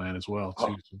business plan as well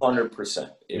too. 100%.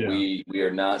 Yeah. We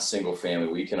are not single family.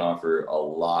 We can offer a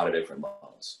lot of different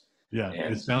loans. Yeah,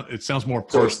 and it sounds more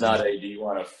personal. So it's not do you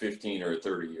want a 15 or a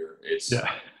 30 year? It's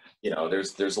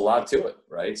there's a lot to it,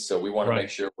 right? So we want to make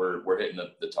sure we're hitting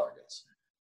the targets.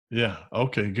 Yeah.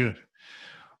 Okay, good.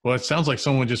 Well, it sounds like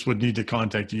someone just would need to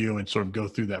contact you and sort of go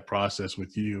through that process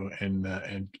with you and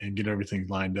get everything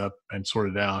lined up and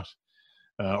sorted out,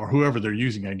 or whoever they're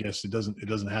using. I guess it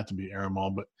doesn't have to be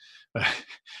Aramall, but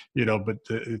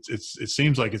it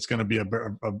seems like it's going to be a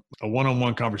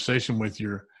one-on-one conversation with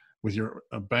your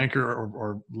banker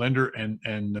or lender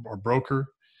and or broker,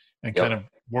 and kind of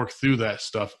work through that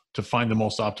stuff to find the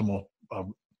most optimal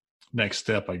next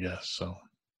step, I guess. So,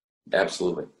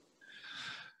 absolutely.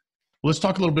 Let's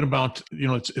talk a little bit about,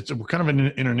 we're kind of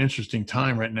in an interesting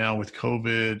time right now with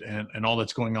COVID and all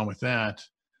that's going on with that.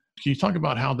 Can you talk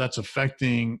about how that's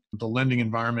affecting the lending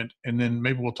environment? And then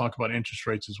maybe we'll talk about interest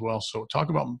rates as well. So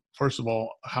talk about, first of all,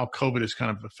 how COVID is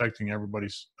kind of affecting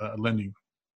everybody's lending.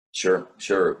 Sure.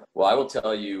 Well, I will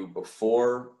tell you,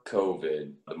 before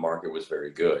COVID, the market was very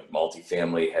good.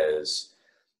 Multifamily has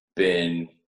been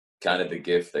kind of the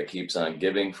gift that keeps on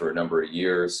giving for a number of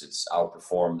years. It's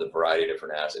outperformed a variety of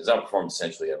different assets. It's outperformed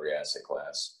essentially every asset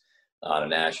class on a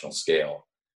national scale.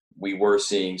 We were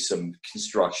seeing some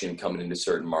construction coming into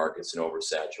certain markets and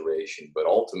oversaturation, but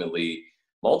ultimately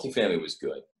multifamily was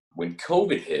good. When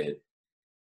COVID hit,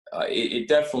 it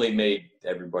definitely made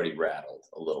everybody rattled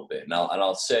a little bit. And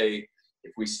I'll say,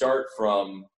 if we start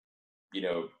from,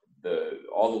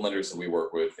 all the lenders that we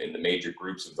work with and the major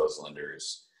groups of those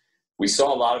lenders, we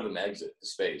saw a lot of them exit the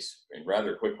space, and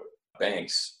rather quickly.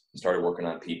 Banks started working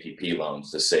on PPP loans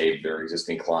to save their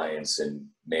existing clients and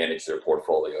manage their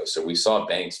portfolio. So we saw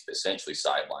banks essentially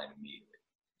sidelined immediately.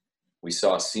 We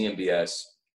saw CMBS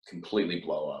completely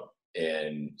blow up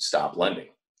and stop lending.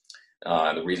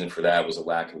 The reason for that was a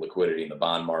lack of liquidity in the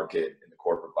bond market, and the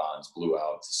corporate bonds blew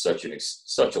out to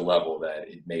such a level that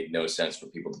it made no sense for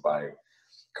people to buy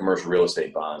commercial real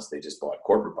estate bonds. They just bought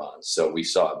corporate bonds. So we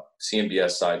saw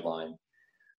CMBS sideline.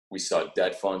 We saw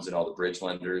debt funds and all the bridge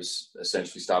lenders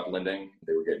essentially stop lending.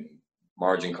 They were getting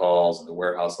margin calls, and the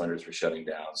warehouse lenders were shutting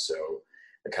down. So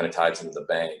it kind of ties into the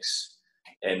banks.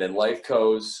 And then life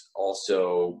cos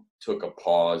also took a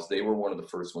pause. They were one of the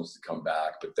first ones to come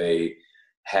back, but they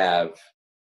have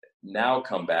now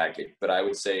come back. But I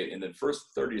would say in the first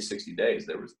 30 to 60 days,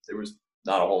 there was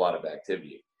not a whole lot of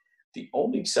activity. The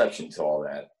only exception to all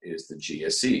that is the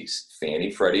GSEs. Fannie,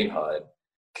 Freddie, and HUD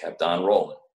kept on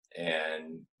rolling.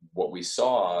 And what we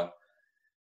saw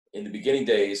in the beginning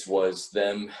days was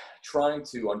them trying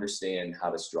to understand how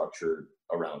to structure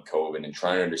around COVID, and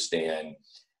trying to understand,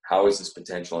 how is this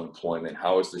potential unemployment,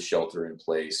 how is the shelter in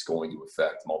place going to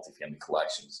affect multifamily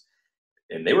collections?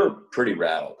 And they were pretty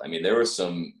rattled. I mean, there were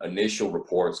some initial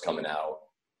reports coming out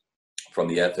from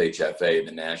the FHFA,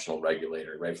 the national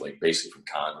regulator, right, like basically from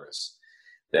Congress,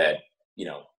 that,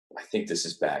 I think this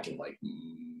is back in like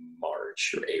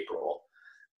March or April.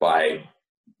 By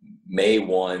May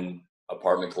 1,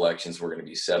 apartment collections were going to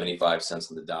be 75 cents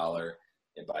on the dollar.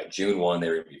 And by June 1, they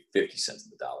were going to be 50 cents on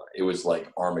the dollar. It was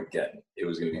like Armageddon. It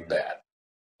was going to be bad.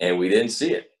 And we didn't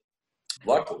see it,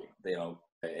 luckily,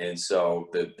 And so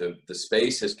the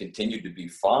space has continued to be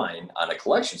fine on a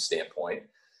collection standpoint.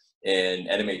 And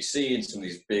NMHC and some of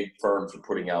these big firms are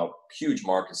putting out huge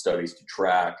market studies to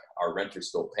track, are renters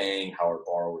still paying, how are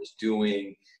borrowers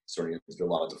doing, is there a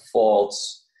lot of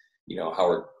defaults,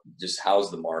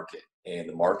 how's the market? And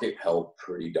the market held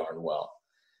pretty darn well.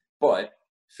 But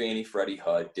Fannie, Freddie,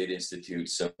 HUD did institute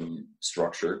some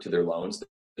structure to their loans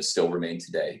that still remain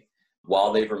today.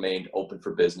 While they've remained open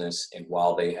for business, and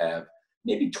while they have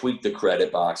maybe tweaked the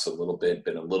credit box a little bit,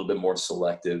 been a little bit more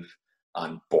selective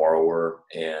on borrower,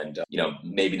 and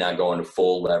maybe not going to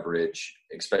full leverage,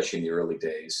 especially in the early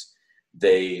days.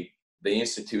 They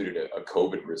instituted a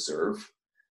COVID reserve,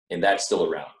 and that's still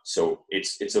around. So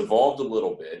it's evolved a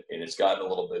little bit, and it's gotten a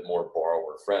little bit more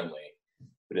borrower friendly.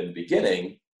 But in the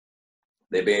beginning,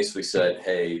 they basically said,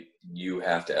 hey, you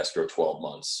have to escrow 12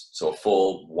 months. So a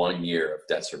full 1 year of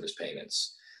debt service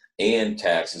payments and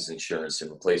taxes, insurance,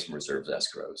 and replacement reserves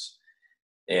escrows.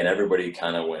 And everybody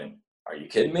kind of went, are you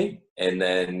kidding me?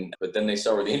 But then they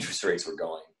saw where the interest rates were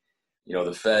going.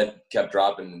 The Fed kept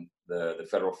dropping the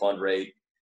federal fund rate.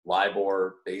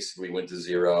 LIBOR basically went to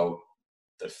zero.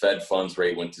 The Fed funds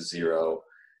rate went to zero.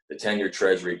 The 10-year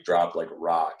treasury dropped like a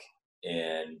rock.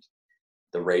 And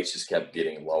the rates just kept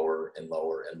getting lower and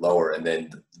lower and lower. And then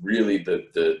really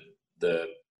the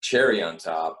cherry on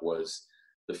top was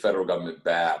the federal government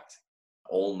backed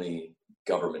only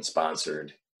government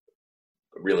sponsored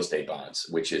real estate bonds,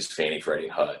 which is Fannie, Freddie,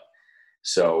 and HUD.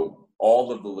 So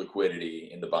all of the liquidity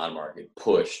in the bond market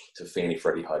pushed to Fannie,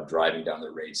 Freddie, HUD, driving down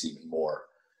the rates even more.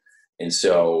 And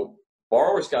so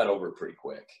borrowers got over it pretty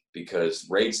quick because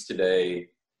rates today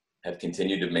have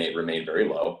continued to remain very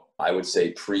low. I would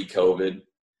say pre-COVID,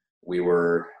 we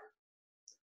were,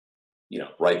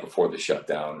 right before the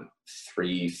shutdown,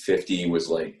 350 was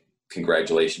like,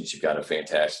 congratulations, you've got a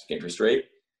fantastic interest rate.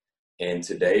 And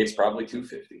today it's probably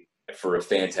 250 for a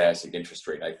fantastic interest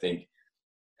rate. I think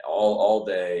all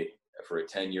day for a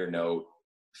 10-year note,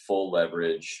 full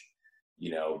leverage,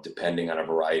 depending on a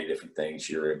variety of different things,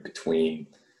 you're in between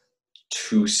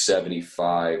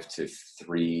 275 to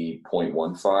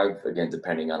 3.15, again,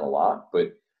 depending on a lot,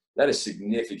 but that is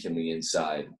significantly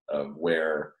inside of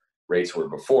where rates were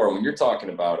before. When you're talking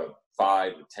about a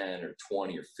 5 or 10 or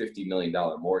 20 or $50 million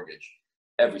mortgage,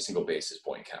 every single basis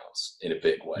point counts in a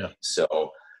big way. Yeah.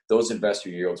 So those investor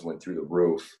yields went through the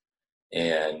roof,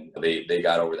 and they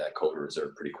got over that COVID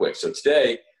reserve pretty quick. So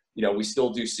today, we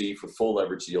still do see for full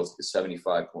leverage deals the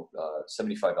 75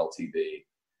 LTV.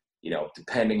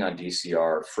 Depending on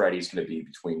DCR, Freddie's going to be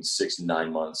between 6 and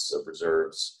 9 months of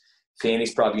reserves.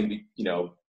 Fannie's probably going to be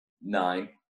 9,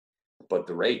 but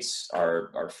the rates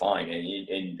are fine,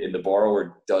 and the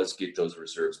borrower does get those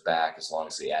reserves back as long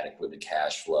as they adequately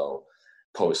cash flow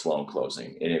post loan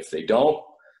closing. And if they don't,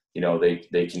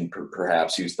 they can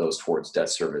perhaps use those towards debt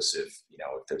service if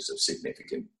there's a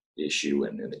significant issue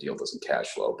and the deal doesn't cash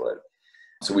flow. But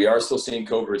so we are still seeing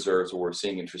COVID reserves, where we're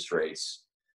seeing interest rates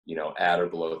at or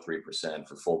below 3%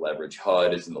 for full leverage.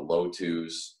 HUD is in the low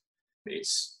 2s.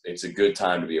 It's a good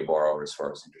time to be a borrower as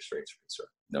far as interest rates are concerned,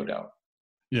 no doubt.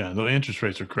 Yeah, the interest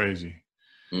rates are crazy.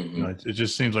 Mm-hmm. It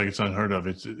just seems like it's unheard of.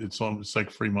 It's like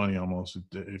free money almost,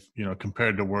 if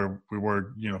compared to where we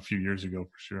were a few years ago,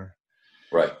 for sure.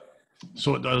 Right.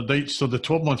 So the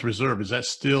 12-month reserve, is that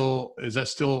still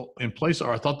in place?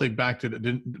 Or I thought they backed it.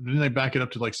 Didn't they back it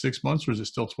up to like 6 months, or is it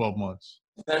still 12 months?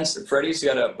 Depends. Freddie's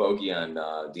got a bogey on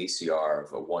DCR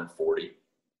of a 140.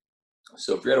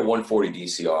 So if you're at a 140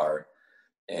 DCR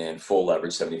and full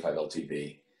leverage 75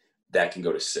 LTV, that can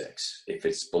go to 6. If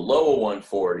it's below a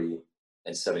 140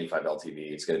 and 75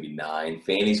 LTV, it's going to be 9.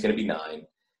 Fannie's going to be 9.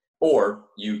 Or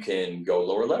you can go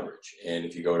lower leverage. And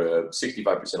if you go to 65%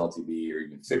 LTV or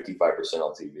even 55%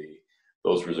 LTV,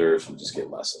 those reserves will just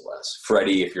get less and less.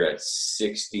 Freddie, if you're at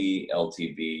 60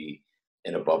 LTV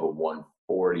and above a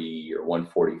 140 or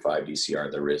 145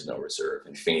 DCR, there is no reserve.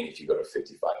 And Fannie, if you go to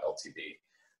 55 LTV,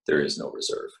 there is no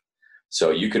reserve.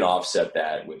 So you can offset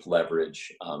that with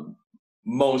leverage.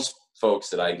 Most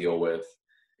folks that I deal with,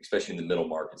 especially in the middle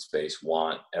market space,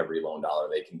 want every loan dollar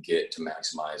they can get to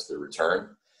maximize their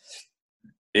return.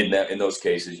 In those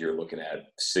cases, you're looking at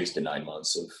 6 to 9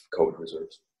 months of COVID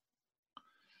reserves.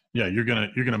 Yeah, you're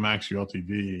gonna max your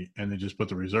LTV and then just put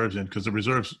the reserves in, because the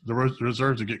reserves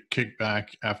will get kicked back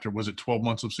after, was it 12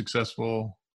 months of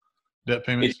successful debt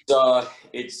payments?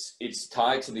 It's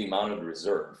tied to the amount of the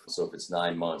reserve. So if it's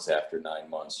 9 months, after 9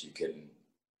 months, you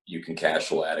can cash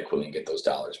flow adequately and get those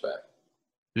dollars back.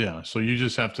 Yeah, so you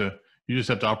just have to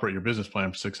operate your business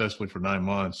plan successfully for 9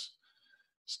 months.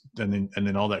 And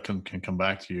then all that can come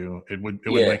back to you. It would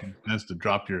make sense to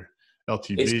drop your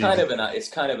LTV. It's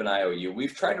kind of an IOU.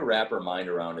 We've tried to wrap our mind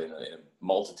around it in a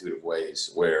multitude of ways,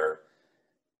 where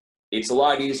it's a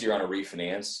lot easier on a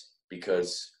refinance,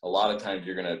 because a lot of times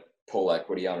you're going to pull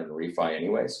equity out in a refi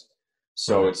anyways.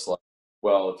 So It's like,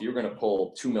 well, if you're going to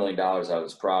pull $2 million out of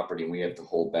this property and we have to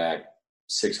hold back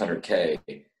 $600K,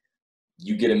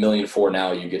 you get $1.4 million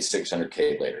now, you get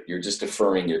 $600K later. You're just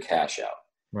deferring your cash out.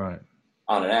 Right.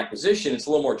 On an acquisition, it's a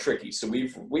little more tricky. So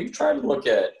we've tried to look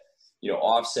at,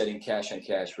 offsetting cash on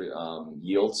cash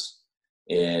yields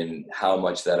and how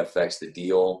much that affects the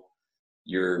deal.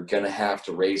 You're going to have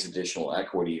to raise additional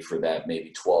equity for that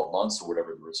maybe 12 months or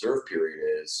whatever the reserve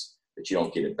period is that you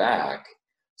don't get it back.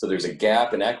 So there's a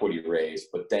gap in equity raise,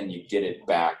 but then you get it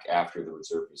back after the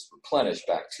reserve is replenished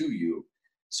back to you.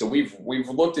 So we've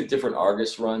looked at different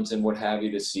Argus runs and what have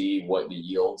you to see what the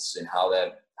yields and how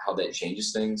that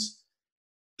changes things.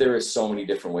 There is so many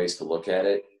different ways to look at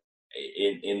it.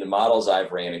 In the models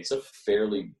I've ran, it's a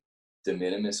fairly de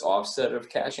minimis offset of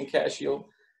cash and cash yield,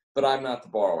 but I'm not the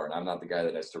borrower and I'm not the guy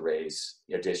that has to raise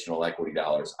additional equity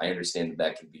dollars. I understand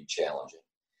that can be challenging.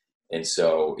 And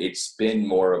so it's been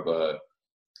more of an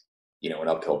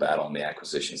uphill battle on the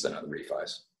acquisitions than on the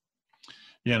refis.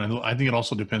 Yeah, and I think it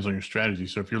also depends on your strategy.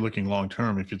 So if you're looking long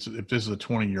term, if this is a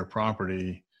 20-year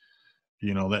property,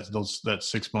 that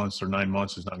 6 months or 9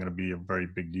 months is not going to be a very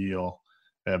big deal.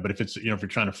 But if it's if you're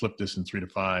trying to flip this in 3 to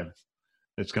 5,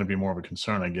 it's going to be more of a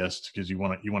concern, I guess, because you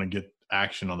want to get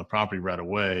action on the property right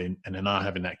away, and then not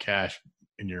having that cash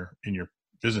in your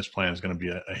business plan is going to be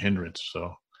a hindrance.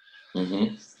 So.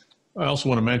 Mm-hmm. I also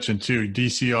want to mention too,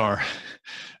 DSCR.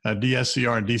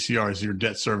 DSCR and DCR is your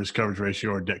debt service coverage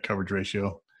ratio or debt coverage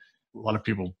ratio. A lot of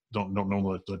people don't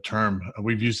know the term.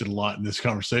 We've used it a lot in this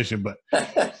conversation, but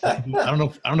I don't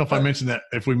know if I mentioned that,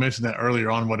 if we mentioned that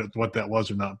earlier on, what that was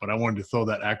or not, but I wanted to throw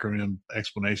that acronym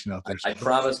explanation out there. I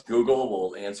promise Google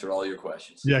will answer all your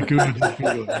questions. Yeah, Google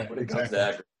yeah, when it comes to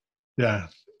acronyms. Yeah.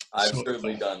 I've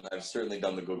certainly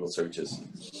done the Google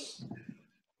searches.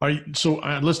 All right, so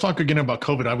let's talk again about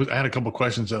COVID. I had a couple of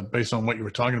questions based on what you were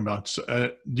talking about.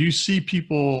 So, do you see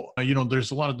people?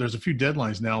 There's a few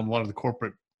deadlines now. A lot of the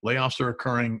corporate layoffs are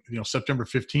occurring. September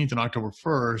 15th and October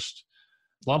 1st.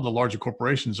 A lot of the larger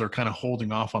corporations are kind of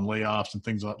holding off on layoffs and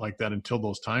things like that until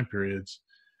those time periods.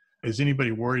 Is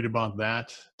anybody worried about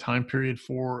that time period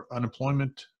for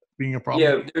unemployment being a problem?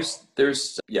 Yeah,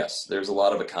 there's a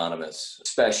lot of economists,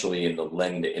 especially within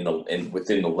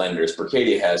the lenders.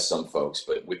 Berkadia has some folks,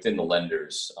 but within the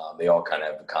lenders, they all kind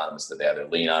of have economists that they either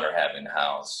lean on or have in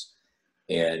house,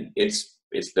 and it's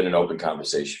been an open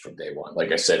conversation from day one.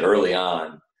 Like I said early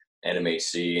on,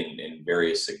 NMHC and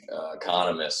various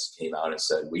economists came out and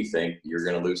said, we think you're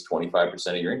going to lose 25%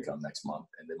 of your income next month,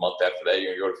 and the month after that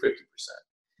you're going to go to 50%.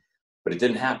 But it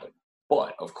didn't happen.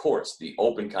 But of course, the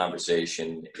open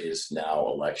conversation is now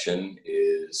election,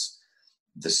 is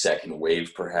the second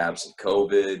wave perhaps of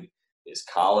COVID, is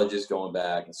colleges going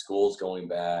back and schools going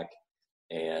back,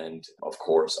 and of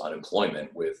course,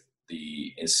 unemployment with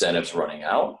the incentives running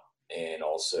out and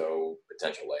also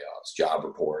potential layoffs, job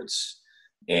reports,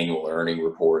 annual earning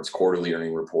reports, quarterly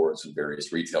earning reports with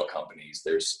various retail companies.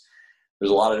 There's a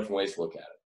lot of different ways to look at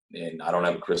it. And I don't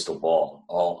have a crystal ball.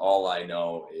 All I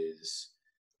know is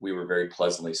we were very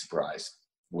pleasantly surprised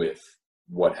with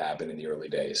what happened in the early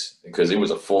days, because it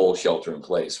was a full shelter in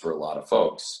place for a lot of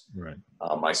folks, right?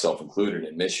 Myself included,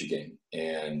 in Michigan.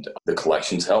 And the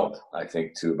collections held, I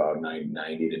think, to about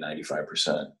 90 to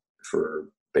 95% for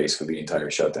basically the entire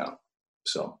shutdown.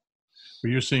 So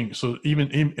you're seeing, so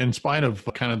even in spite of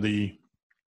kind of the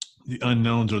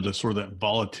unknowns or the sort of that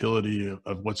volatility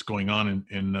of what's going on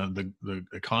in the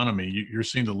economy, you're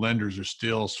seeing the lenders are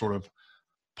still sort of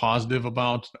positive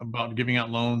about giving out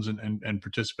loans and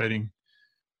participating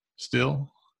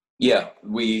still? Yeah,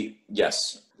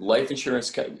 yes. Life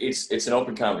insurance, it's an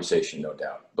open conversation, no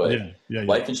doubt. But yeah.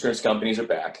 Life insurance companies are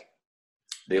back.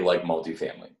 They like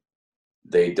multifamily.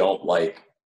 They don't like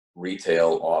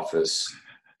retail, office,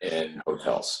 and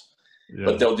hotels. Yeah.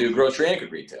 But they'll do grocery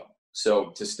anchored retail. So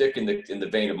to stick in the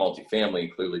vein of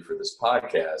multifamily, clearly for this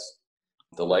podcast,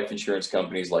 the life insurance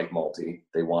companies like multi.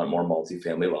 They want more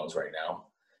multifamily loans right now.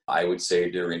 I would say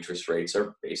their interest rates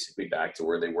are basically back to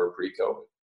where they were pre-COVID.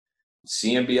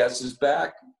 CMBS is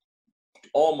back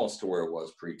almost to where it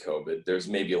was pre-COVID. There's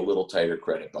maybe a little tighter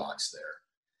credit box there.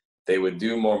 They would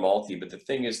do more multi, but the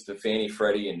thing is, the Fannie,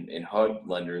 Freddie, and HUD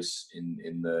lenders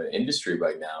in the industry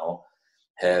right now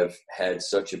have had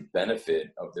such a benefit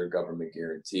of their government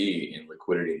guarantee and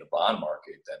liquidity in the bond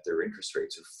market that their interest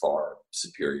rates are far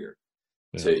superior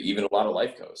to even a lot of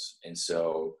life cos. And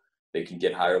so they can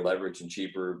get higher leverage and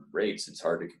cheaper rates. It's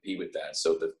hard to compete with that.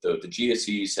 So the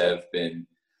GSEs have been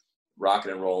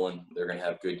rocking and rolling. They're going to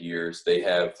have good years. They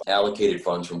have allocated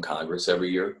funds from Congress every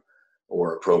year,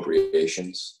 or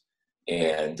appropriations,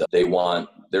 and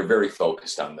they're very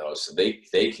focused on those. So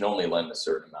they can only lend a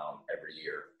certain amount every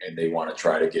year, and they want to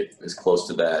try to get as close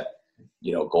to that,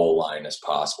 goal line as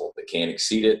possible. They can't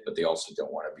exceed it, but they also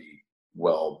don't want to be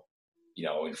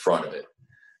in front of it.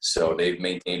 So they've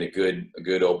maintained a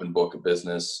good open book of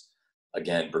business.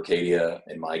 Again, Berkadia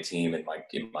and my team and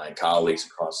my colleagues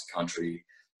across the country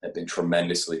have been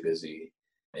tremendously busy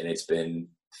and it's been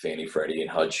Fannie, Freddie, and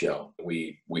HUD show.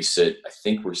 We sit, I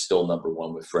think we're still number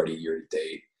one with Freddie year to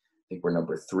date. I think we're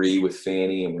number 3 with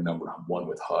Fannie, and we're number 1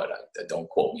 with HUD. Don't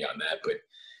quote me on that, but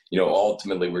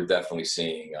ultimately we're definitely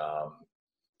seeing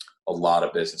a lot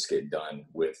of business get done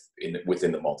within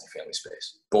the multifamily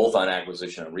space, both on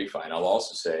acquisition and refi. And I'll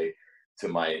also say to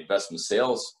my investment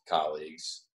sales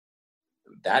colleagues,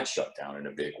 that shut down in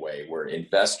a big way, where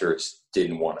investors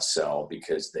didn't want to sell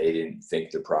because they didn't think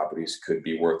their properties could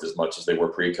be worth as much as they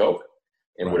were pre-COVID.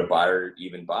 And Right. would a buyer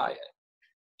even buy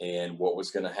it? And what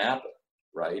was going to happen,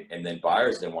 right? And then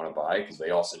buyers didn't want to buy because they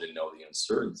also didn't know the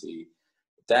uncertainty.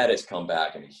 That has come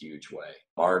back in a huge way.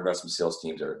 Our investment sales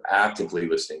teams are actively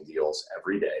listing deals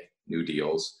every day, new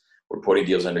deals. We're putting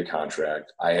deals under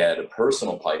contract. I had a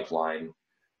personal pipeline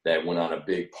that went on a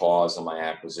big pause on my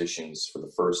acquisitions for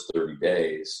the first 30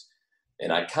 days.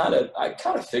 And I kind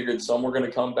of figured some were going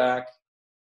to come back,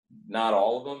 not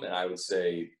all of them. And I would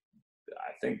say,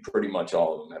 I think pretty much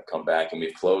all of them have come back, and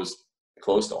we've closed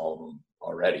close to all of them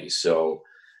already. So,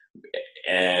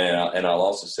 and I'll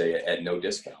also say at no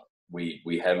discount.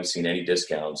 We haven't seen any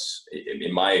discounts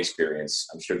in my experience.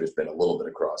 I'm sure there's been a little bit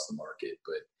across the market,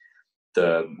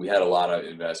 but we had a lot of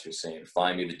investors saying,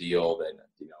 find me the deal that,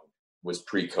 was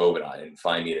pre-COVID on it and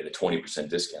find me at a 20%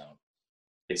 discount.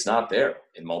 It's not there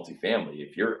in multifamily.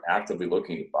 If you're actively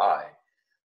looking to buy,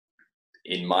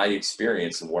 in my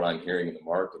experience and what I'm hearing in the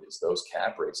market is those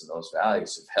cap rates and those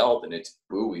values have held, and it's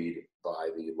buoyed by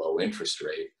the low interest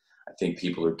rate. I think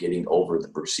people are getting over the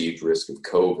perceived risk of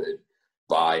COVID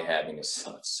by having a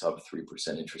sub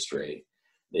 3% interest rate.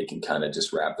 They can kind of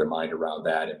just wrap their mind around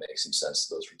that and make some sense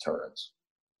of those returns.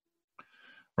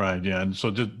 Right. Yeah. And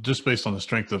so just based on the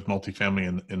strength of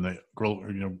multifamily in the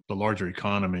the larger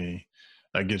economy,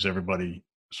 that gives everybody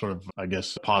sort of, I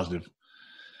guess, positive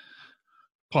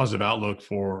outlook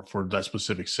for that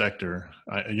specific sector.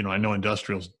 I know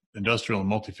industrial and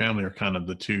multifamily are kind of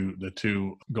the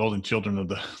two golden children of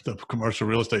the commercial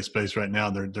real estate space right now.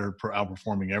 They're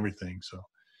outperforming everything. So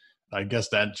I guess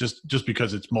that just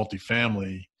because it's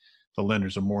multifamily, the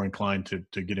lenders are more inclined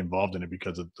to get involved in it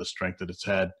because of the strength that it's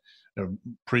had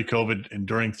pre-COVID and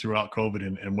throughout COVID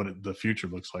and what the future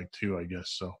looks like too, I guess.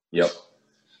 So yep.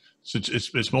 So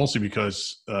it's mostly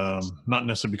because not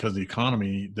necessarily because of the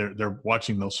economy. They're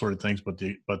watching those sort of things, but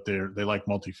they like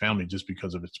multifamily just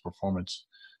because of its performance,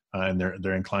 and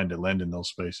they're inclined to lend in those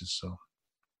spaces. So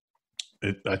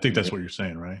I think that's what you're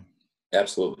saying, right?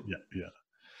 Absolutely. Yeah.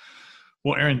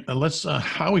 Well, Aaron, let's. I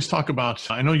always talk about.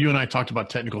 I know you and I talked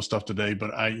about technical stuff today, but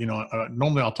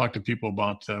normally I'll talk to people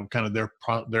about kind of their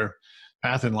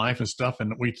path in life and stuff,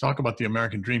 and we talk about the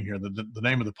American Dream here. The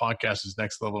name of the podcast is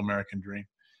Next Level American Dream,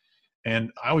 and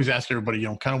I always ask everybody,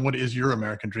 kind of what is your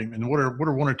American Dream, and what are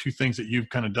 1 or 2 things that you've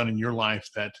kind of done in your life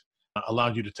that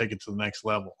allowed you to take it to the next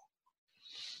level?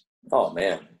 Oh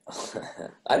man,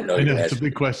 I don't know. I know it's a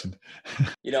big question.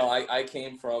 I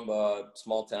came from a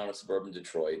small town in suburban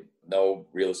Detroit, no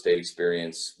real estate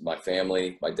experience. My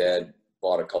family, my dad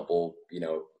bought a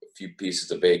few pieces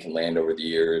of vacant land over the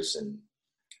years and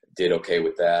did okay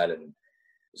with that. And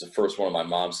it was the first one on my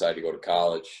mom's side to go to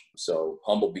college. So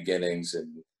humble beginnings,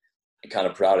 and kind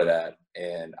of proud of that.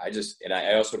 And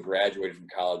I also graduated from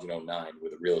college in 2009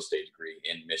 with a real estate degree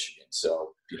in Michigan.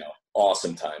 So,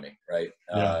 awesome timing, right?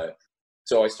 Yeah.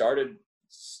 So I started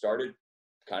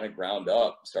kind of ground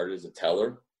up, started as a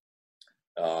teller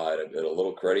at a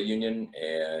little credit union,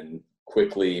 and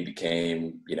quickly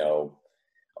became,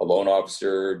 a loan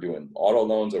officer doing auto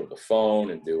loans over the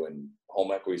phone and doing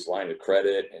home equities line of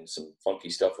credit and some funky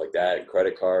stuff like that, and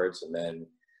credit cards. And then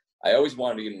I always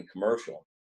wanted to get into commercial.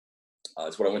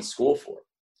 That's what I went to school for.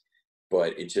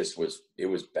 But it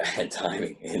was bad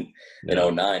timing in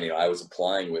 2009. I was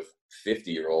applying with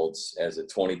 50-year-olds as a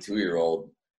 22-year-old.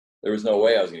 There was no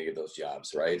way I was going to get those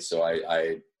jobs, right? So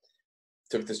I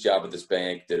took this job at this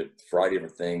bank, did a variety of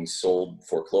different things, sold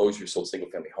foreclosures, sold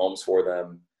single-family homes for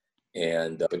them,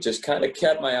 but just kind of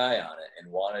kept my eye on it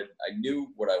and I knew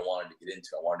what I wanted to get into.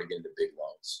 I wanted to get into big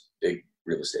loans, big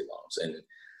real estate loans. And it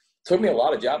took me a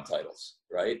lot of job titles,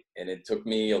 right? And it took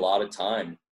me a lot of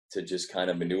time to just kind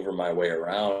of maneuver my way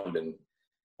around and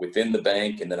within the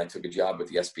bank. And then I took a job with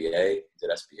the SBA, did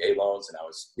SBA loans, and I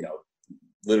was,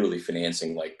 literally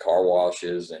financing like car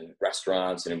washes and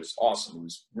restaurants. And it was awesome. It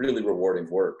was really rewarding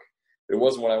work, but it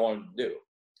wasn't what I wanted to do.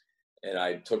 And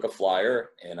I took a flyer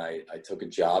and I took a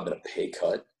job at a pay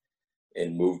cut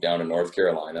and moved down to North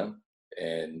Carolina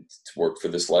and to work for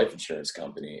this life insurance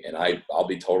company. And I'll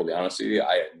be totally honest with you,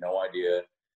 I had no idea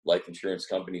life insurance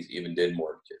companies even did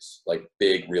mortgages, like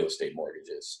big real estate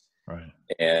mortgages. Right.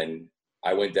 And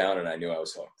I went down and I knew I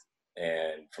was hooked.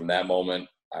 And from that moment,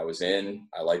 I was in.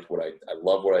 I liked I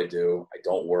love what I do. I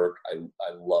don't work. I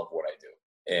love what I do.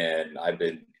 And I've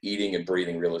been eating and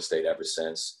breathing real estate ever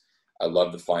since. I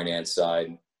love the finance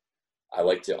side. I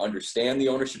like to understand the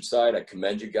ownership side. I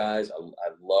commend you guys. I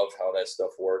love how that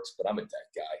stuff works, but I'm a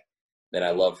debt guy. And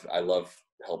I love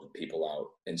helping people out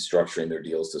and structuring their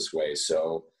deals this way.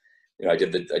 So, I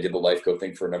did the Lifeco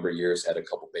thing for a number of years, had a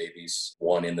couple babies,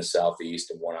 one in the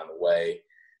Southeast and one on the way,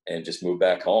 and just moved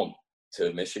back home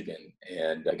to Michigan.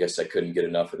 And I guess I couldn't get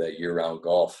enough of that year-round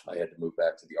golf. I had to move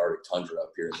back to the Arctic tundra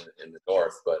up here in the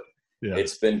north, but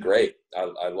It's been great.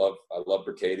 I love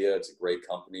Berkadia. It's a great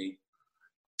company.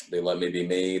 They let me be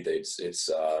me. It's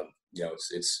awesome.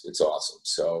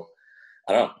 So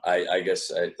I don't know. I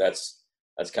guess that's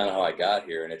kind of how I got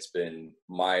here. And it's been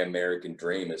my American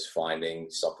dream is finding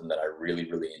something that I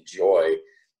really, really enjoy.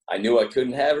 I knew I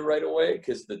couldn't have it right away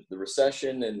because the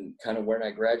recession and kind of when I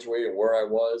graduated, where I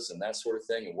was and that sort of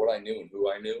thing and what I knew and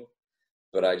who I knew.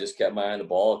 But I just kept my eye on the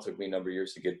ball. It took me a number of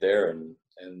years to get there and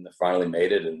I finally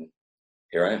made it. And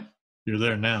here I am. You're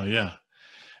there now. Yeah.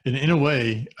 And in a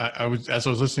way, as I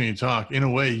was listening to you talk, in a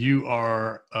way, you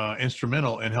are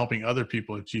instrumental in helping other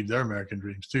people achieve their American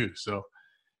dreams too. So,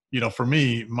 for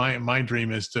me, my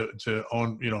dream is to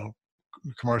own,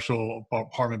 commercial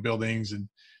apartment buildings and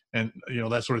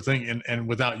that sort of thing. And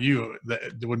without you,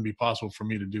 it wouldn't be possible for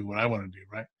me to do what I want to do.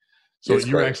 Right. So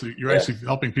you're actually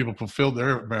helping people fulfill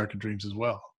their American dreams as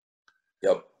well.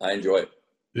 Yep. I enjoy it.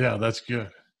 Yeah, that's good.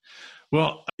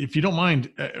 Well, if you don't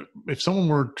mind, if someone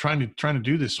were trying to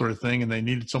do this sort of thing and they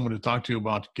needed someone to talk to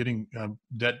about getting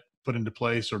debt put into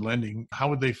place or lending, how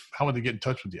would they get in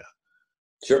touch with you?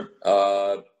 Sure.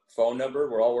 Phone number.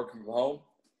 We're all working from home.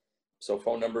 So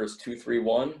phone number is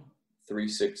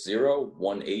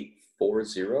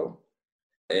 231-360-1840.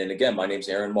 And again, my name's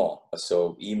Aaron Mall.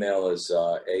 So email is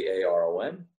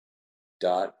aaron.moll,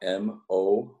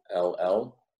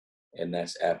 and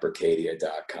that's at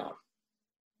berkadia.com.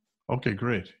 Okay,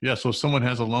 great. Yeah. So if someone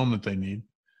has a loan that they need,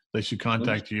 they should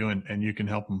contact you and you can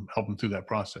help them through that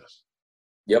process.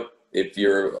 Yep. If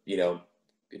you're,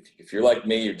 if you're like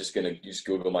me, you're just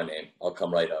Google my name. I'll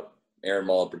come right up. Aaron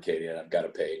Mall at Berkadia, and I've got a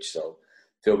page. So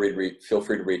feel free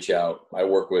to reach out. I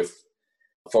work with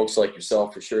folks like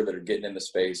yourself for sure that are getting in the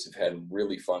space, have had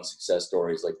really fun success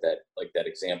stories like that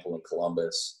example in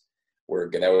Columbus, where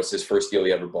that was his first deal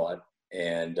he ever bought.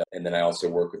 And then I also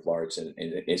work with large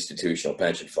institutional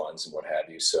pension funds and what have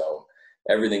you. So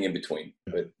everything in between,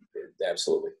 but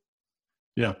absolutely.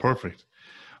 Yeah, perfect.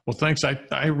 Well, thanks.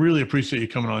 I really appreciate you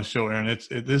coming on the show, Aaron.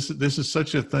 This is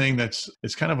such a thing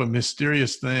it's kind of a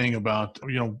mysterious thing about,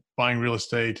 buying real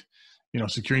estate,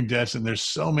 securing debts. And there's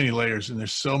so many layers and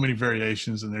there's so many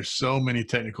variations and there's so many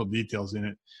technical details in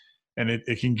it. And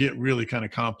it can get really kind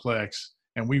of complex.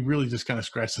 And we really just kind of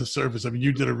scratched the surface. I mean,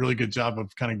 you did a really good job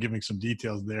of kind of giving some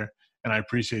details there, and I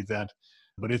appreciate that.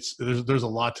 But there's a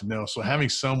lot to know. So having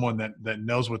someone that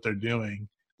knows what they're doing,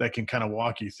 that can kind of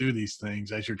walk you through these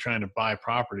things as you're trying to buy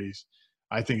properties,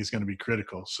 I think is going to be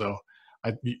critical. So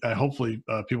I hopefully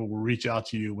people will reach out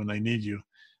to you when they need you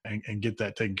and get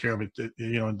that taken care of. It,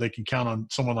 they can count on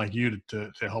someone like you to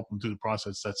help them through the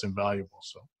process. That's invaluable.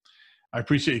 So I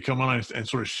appreciate you coming on and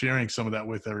sort of sharing some of that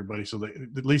with everybody so that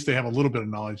at least they have a little bit of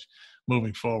knowledge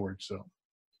moving forward. So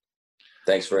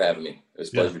thanks for having me. It was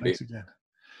a pleasure to be. Again.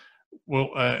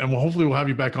 Well, and hopefully we'll have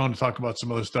you back on to talk about some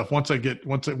other stuff. Once we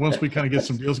kind of get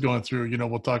some deals going through,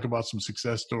 we'll talk about some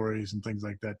success stories and things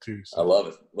like that too. So. I love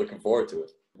it. Looking forward to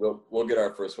it. We'll get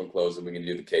our first one closed and we can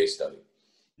do the case study.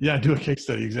 Yeah, do a case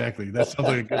study. Exactly. That sounds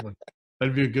like a good one.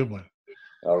 That'd be a good one.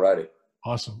 All righty.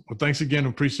 Awesome. Well, thanks again.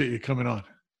 Appreciate you coming on.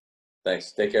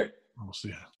 Thanks. Take care. We'll see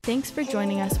you. Thanks for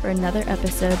joining us for another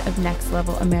episode of Next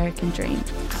Level American Dream.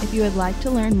 If you would like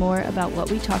to learn more about what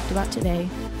we talked about today,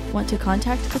 want to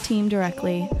contact the team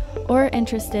directly, or are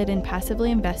interested in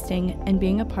passively investing and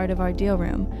being a part of our deal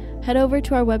room, head over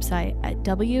to our website at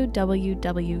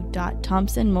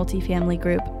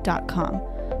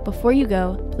www.thompsonmultifamilygroup.com. Before you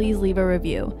go, please leave a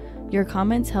review. Your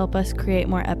comments help us create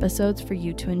more episodes for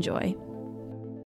you to enjoy.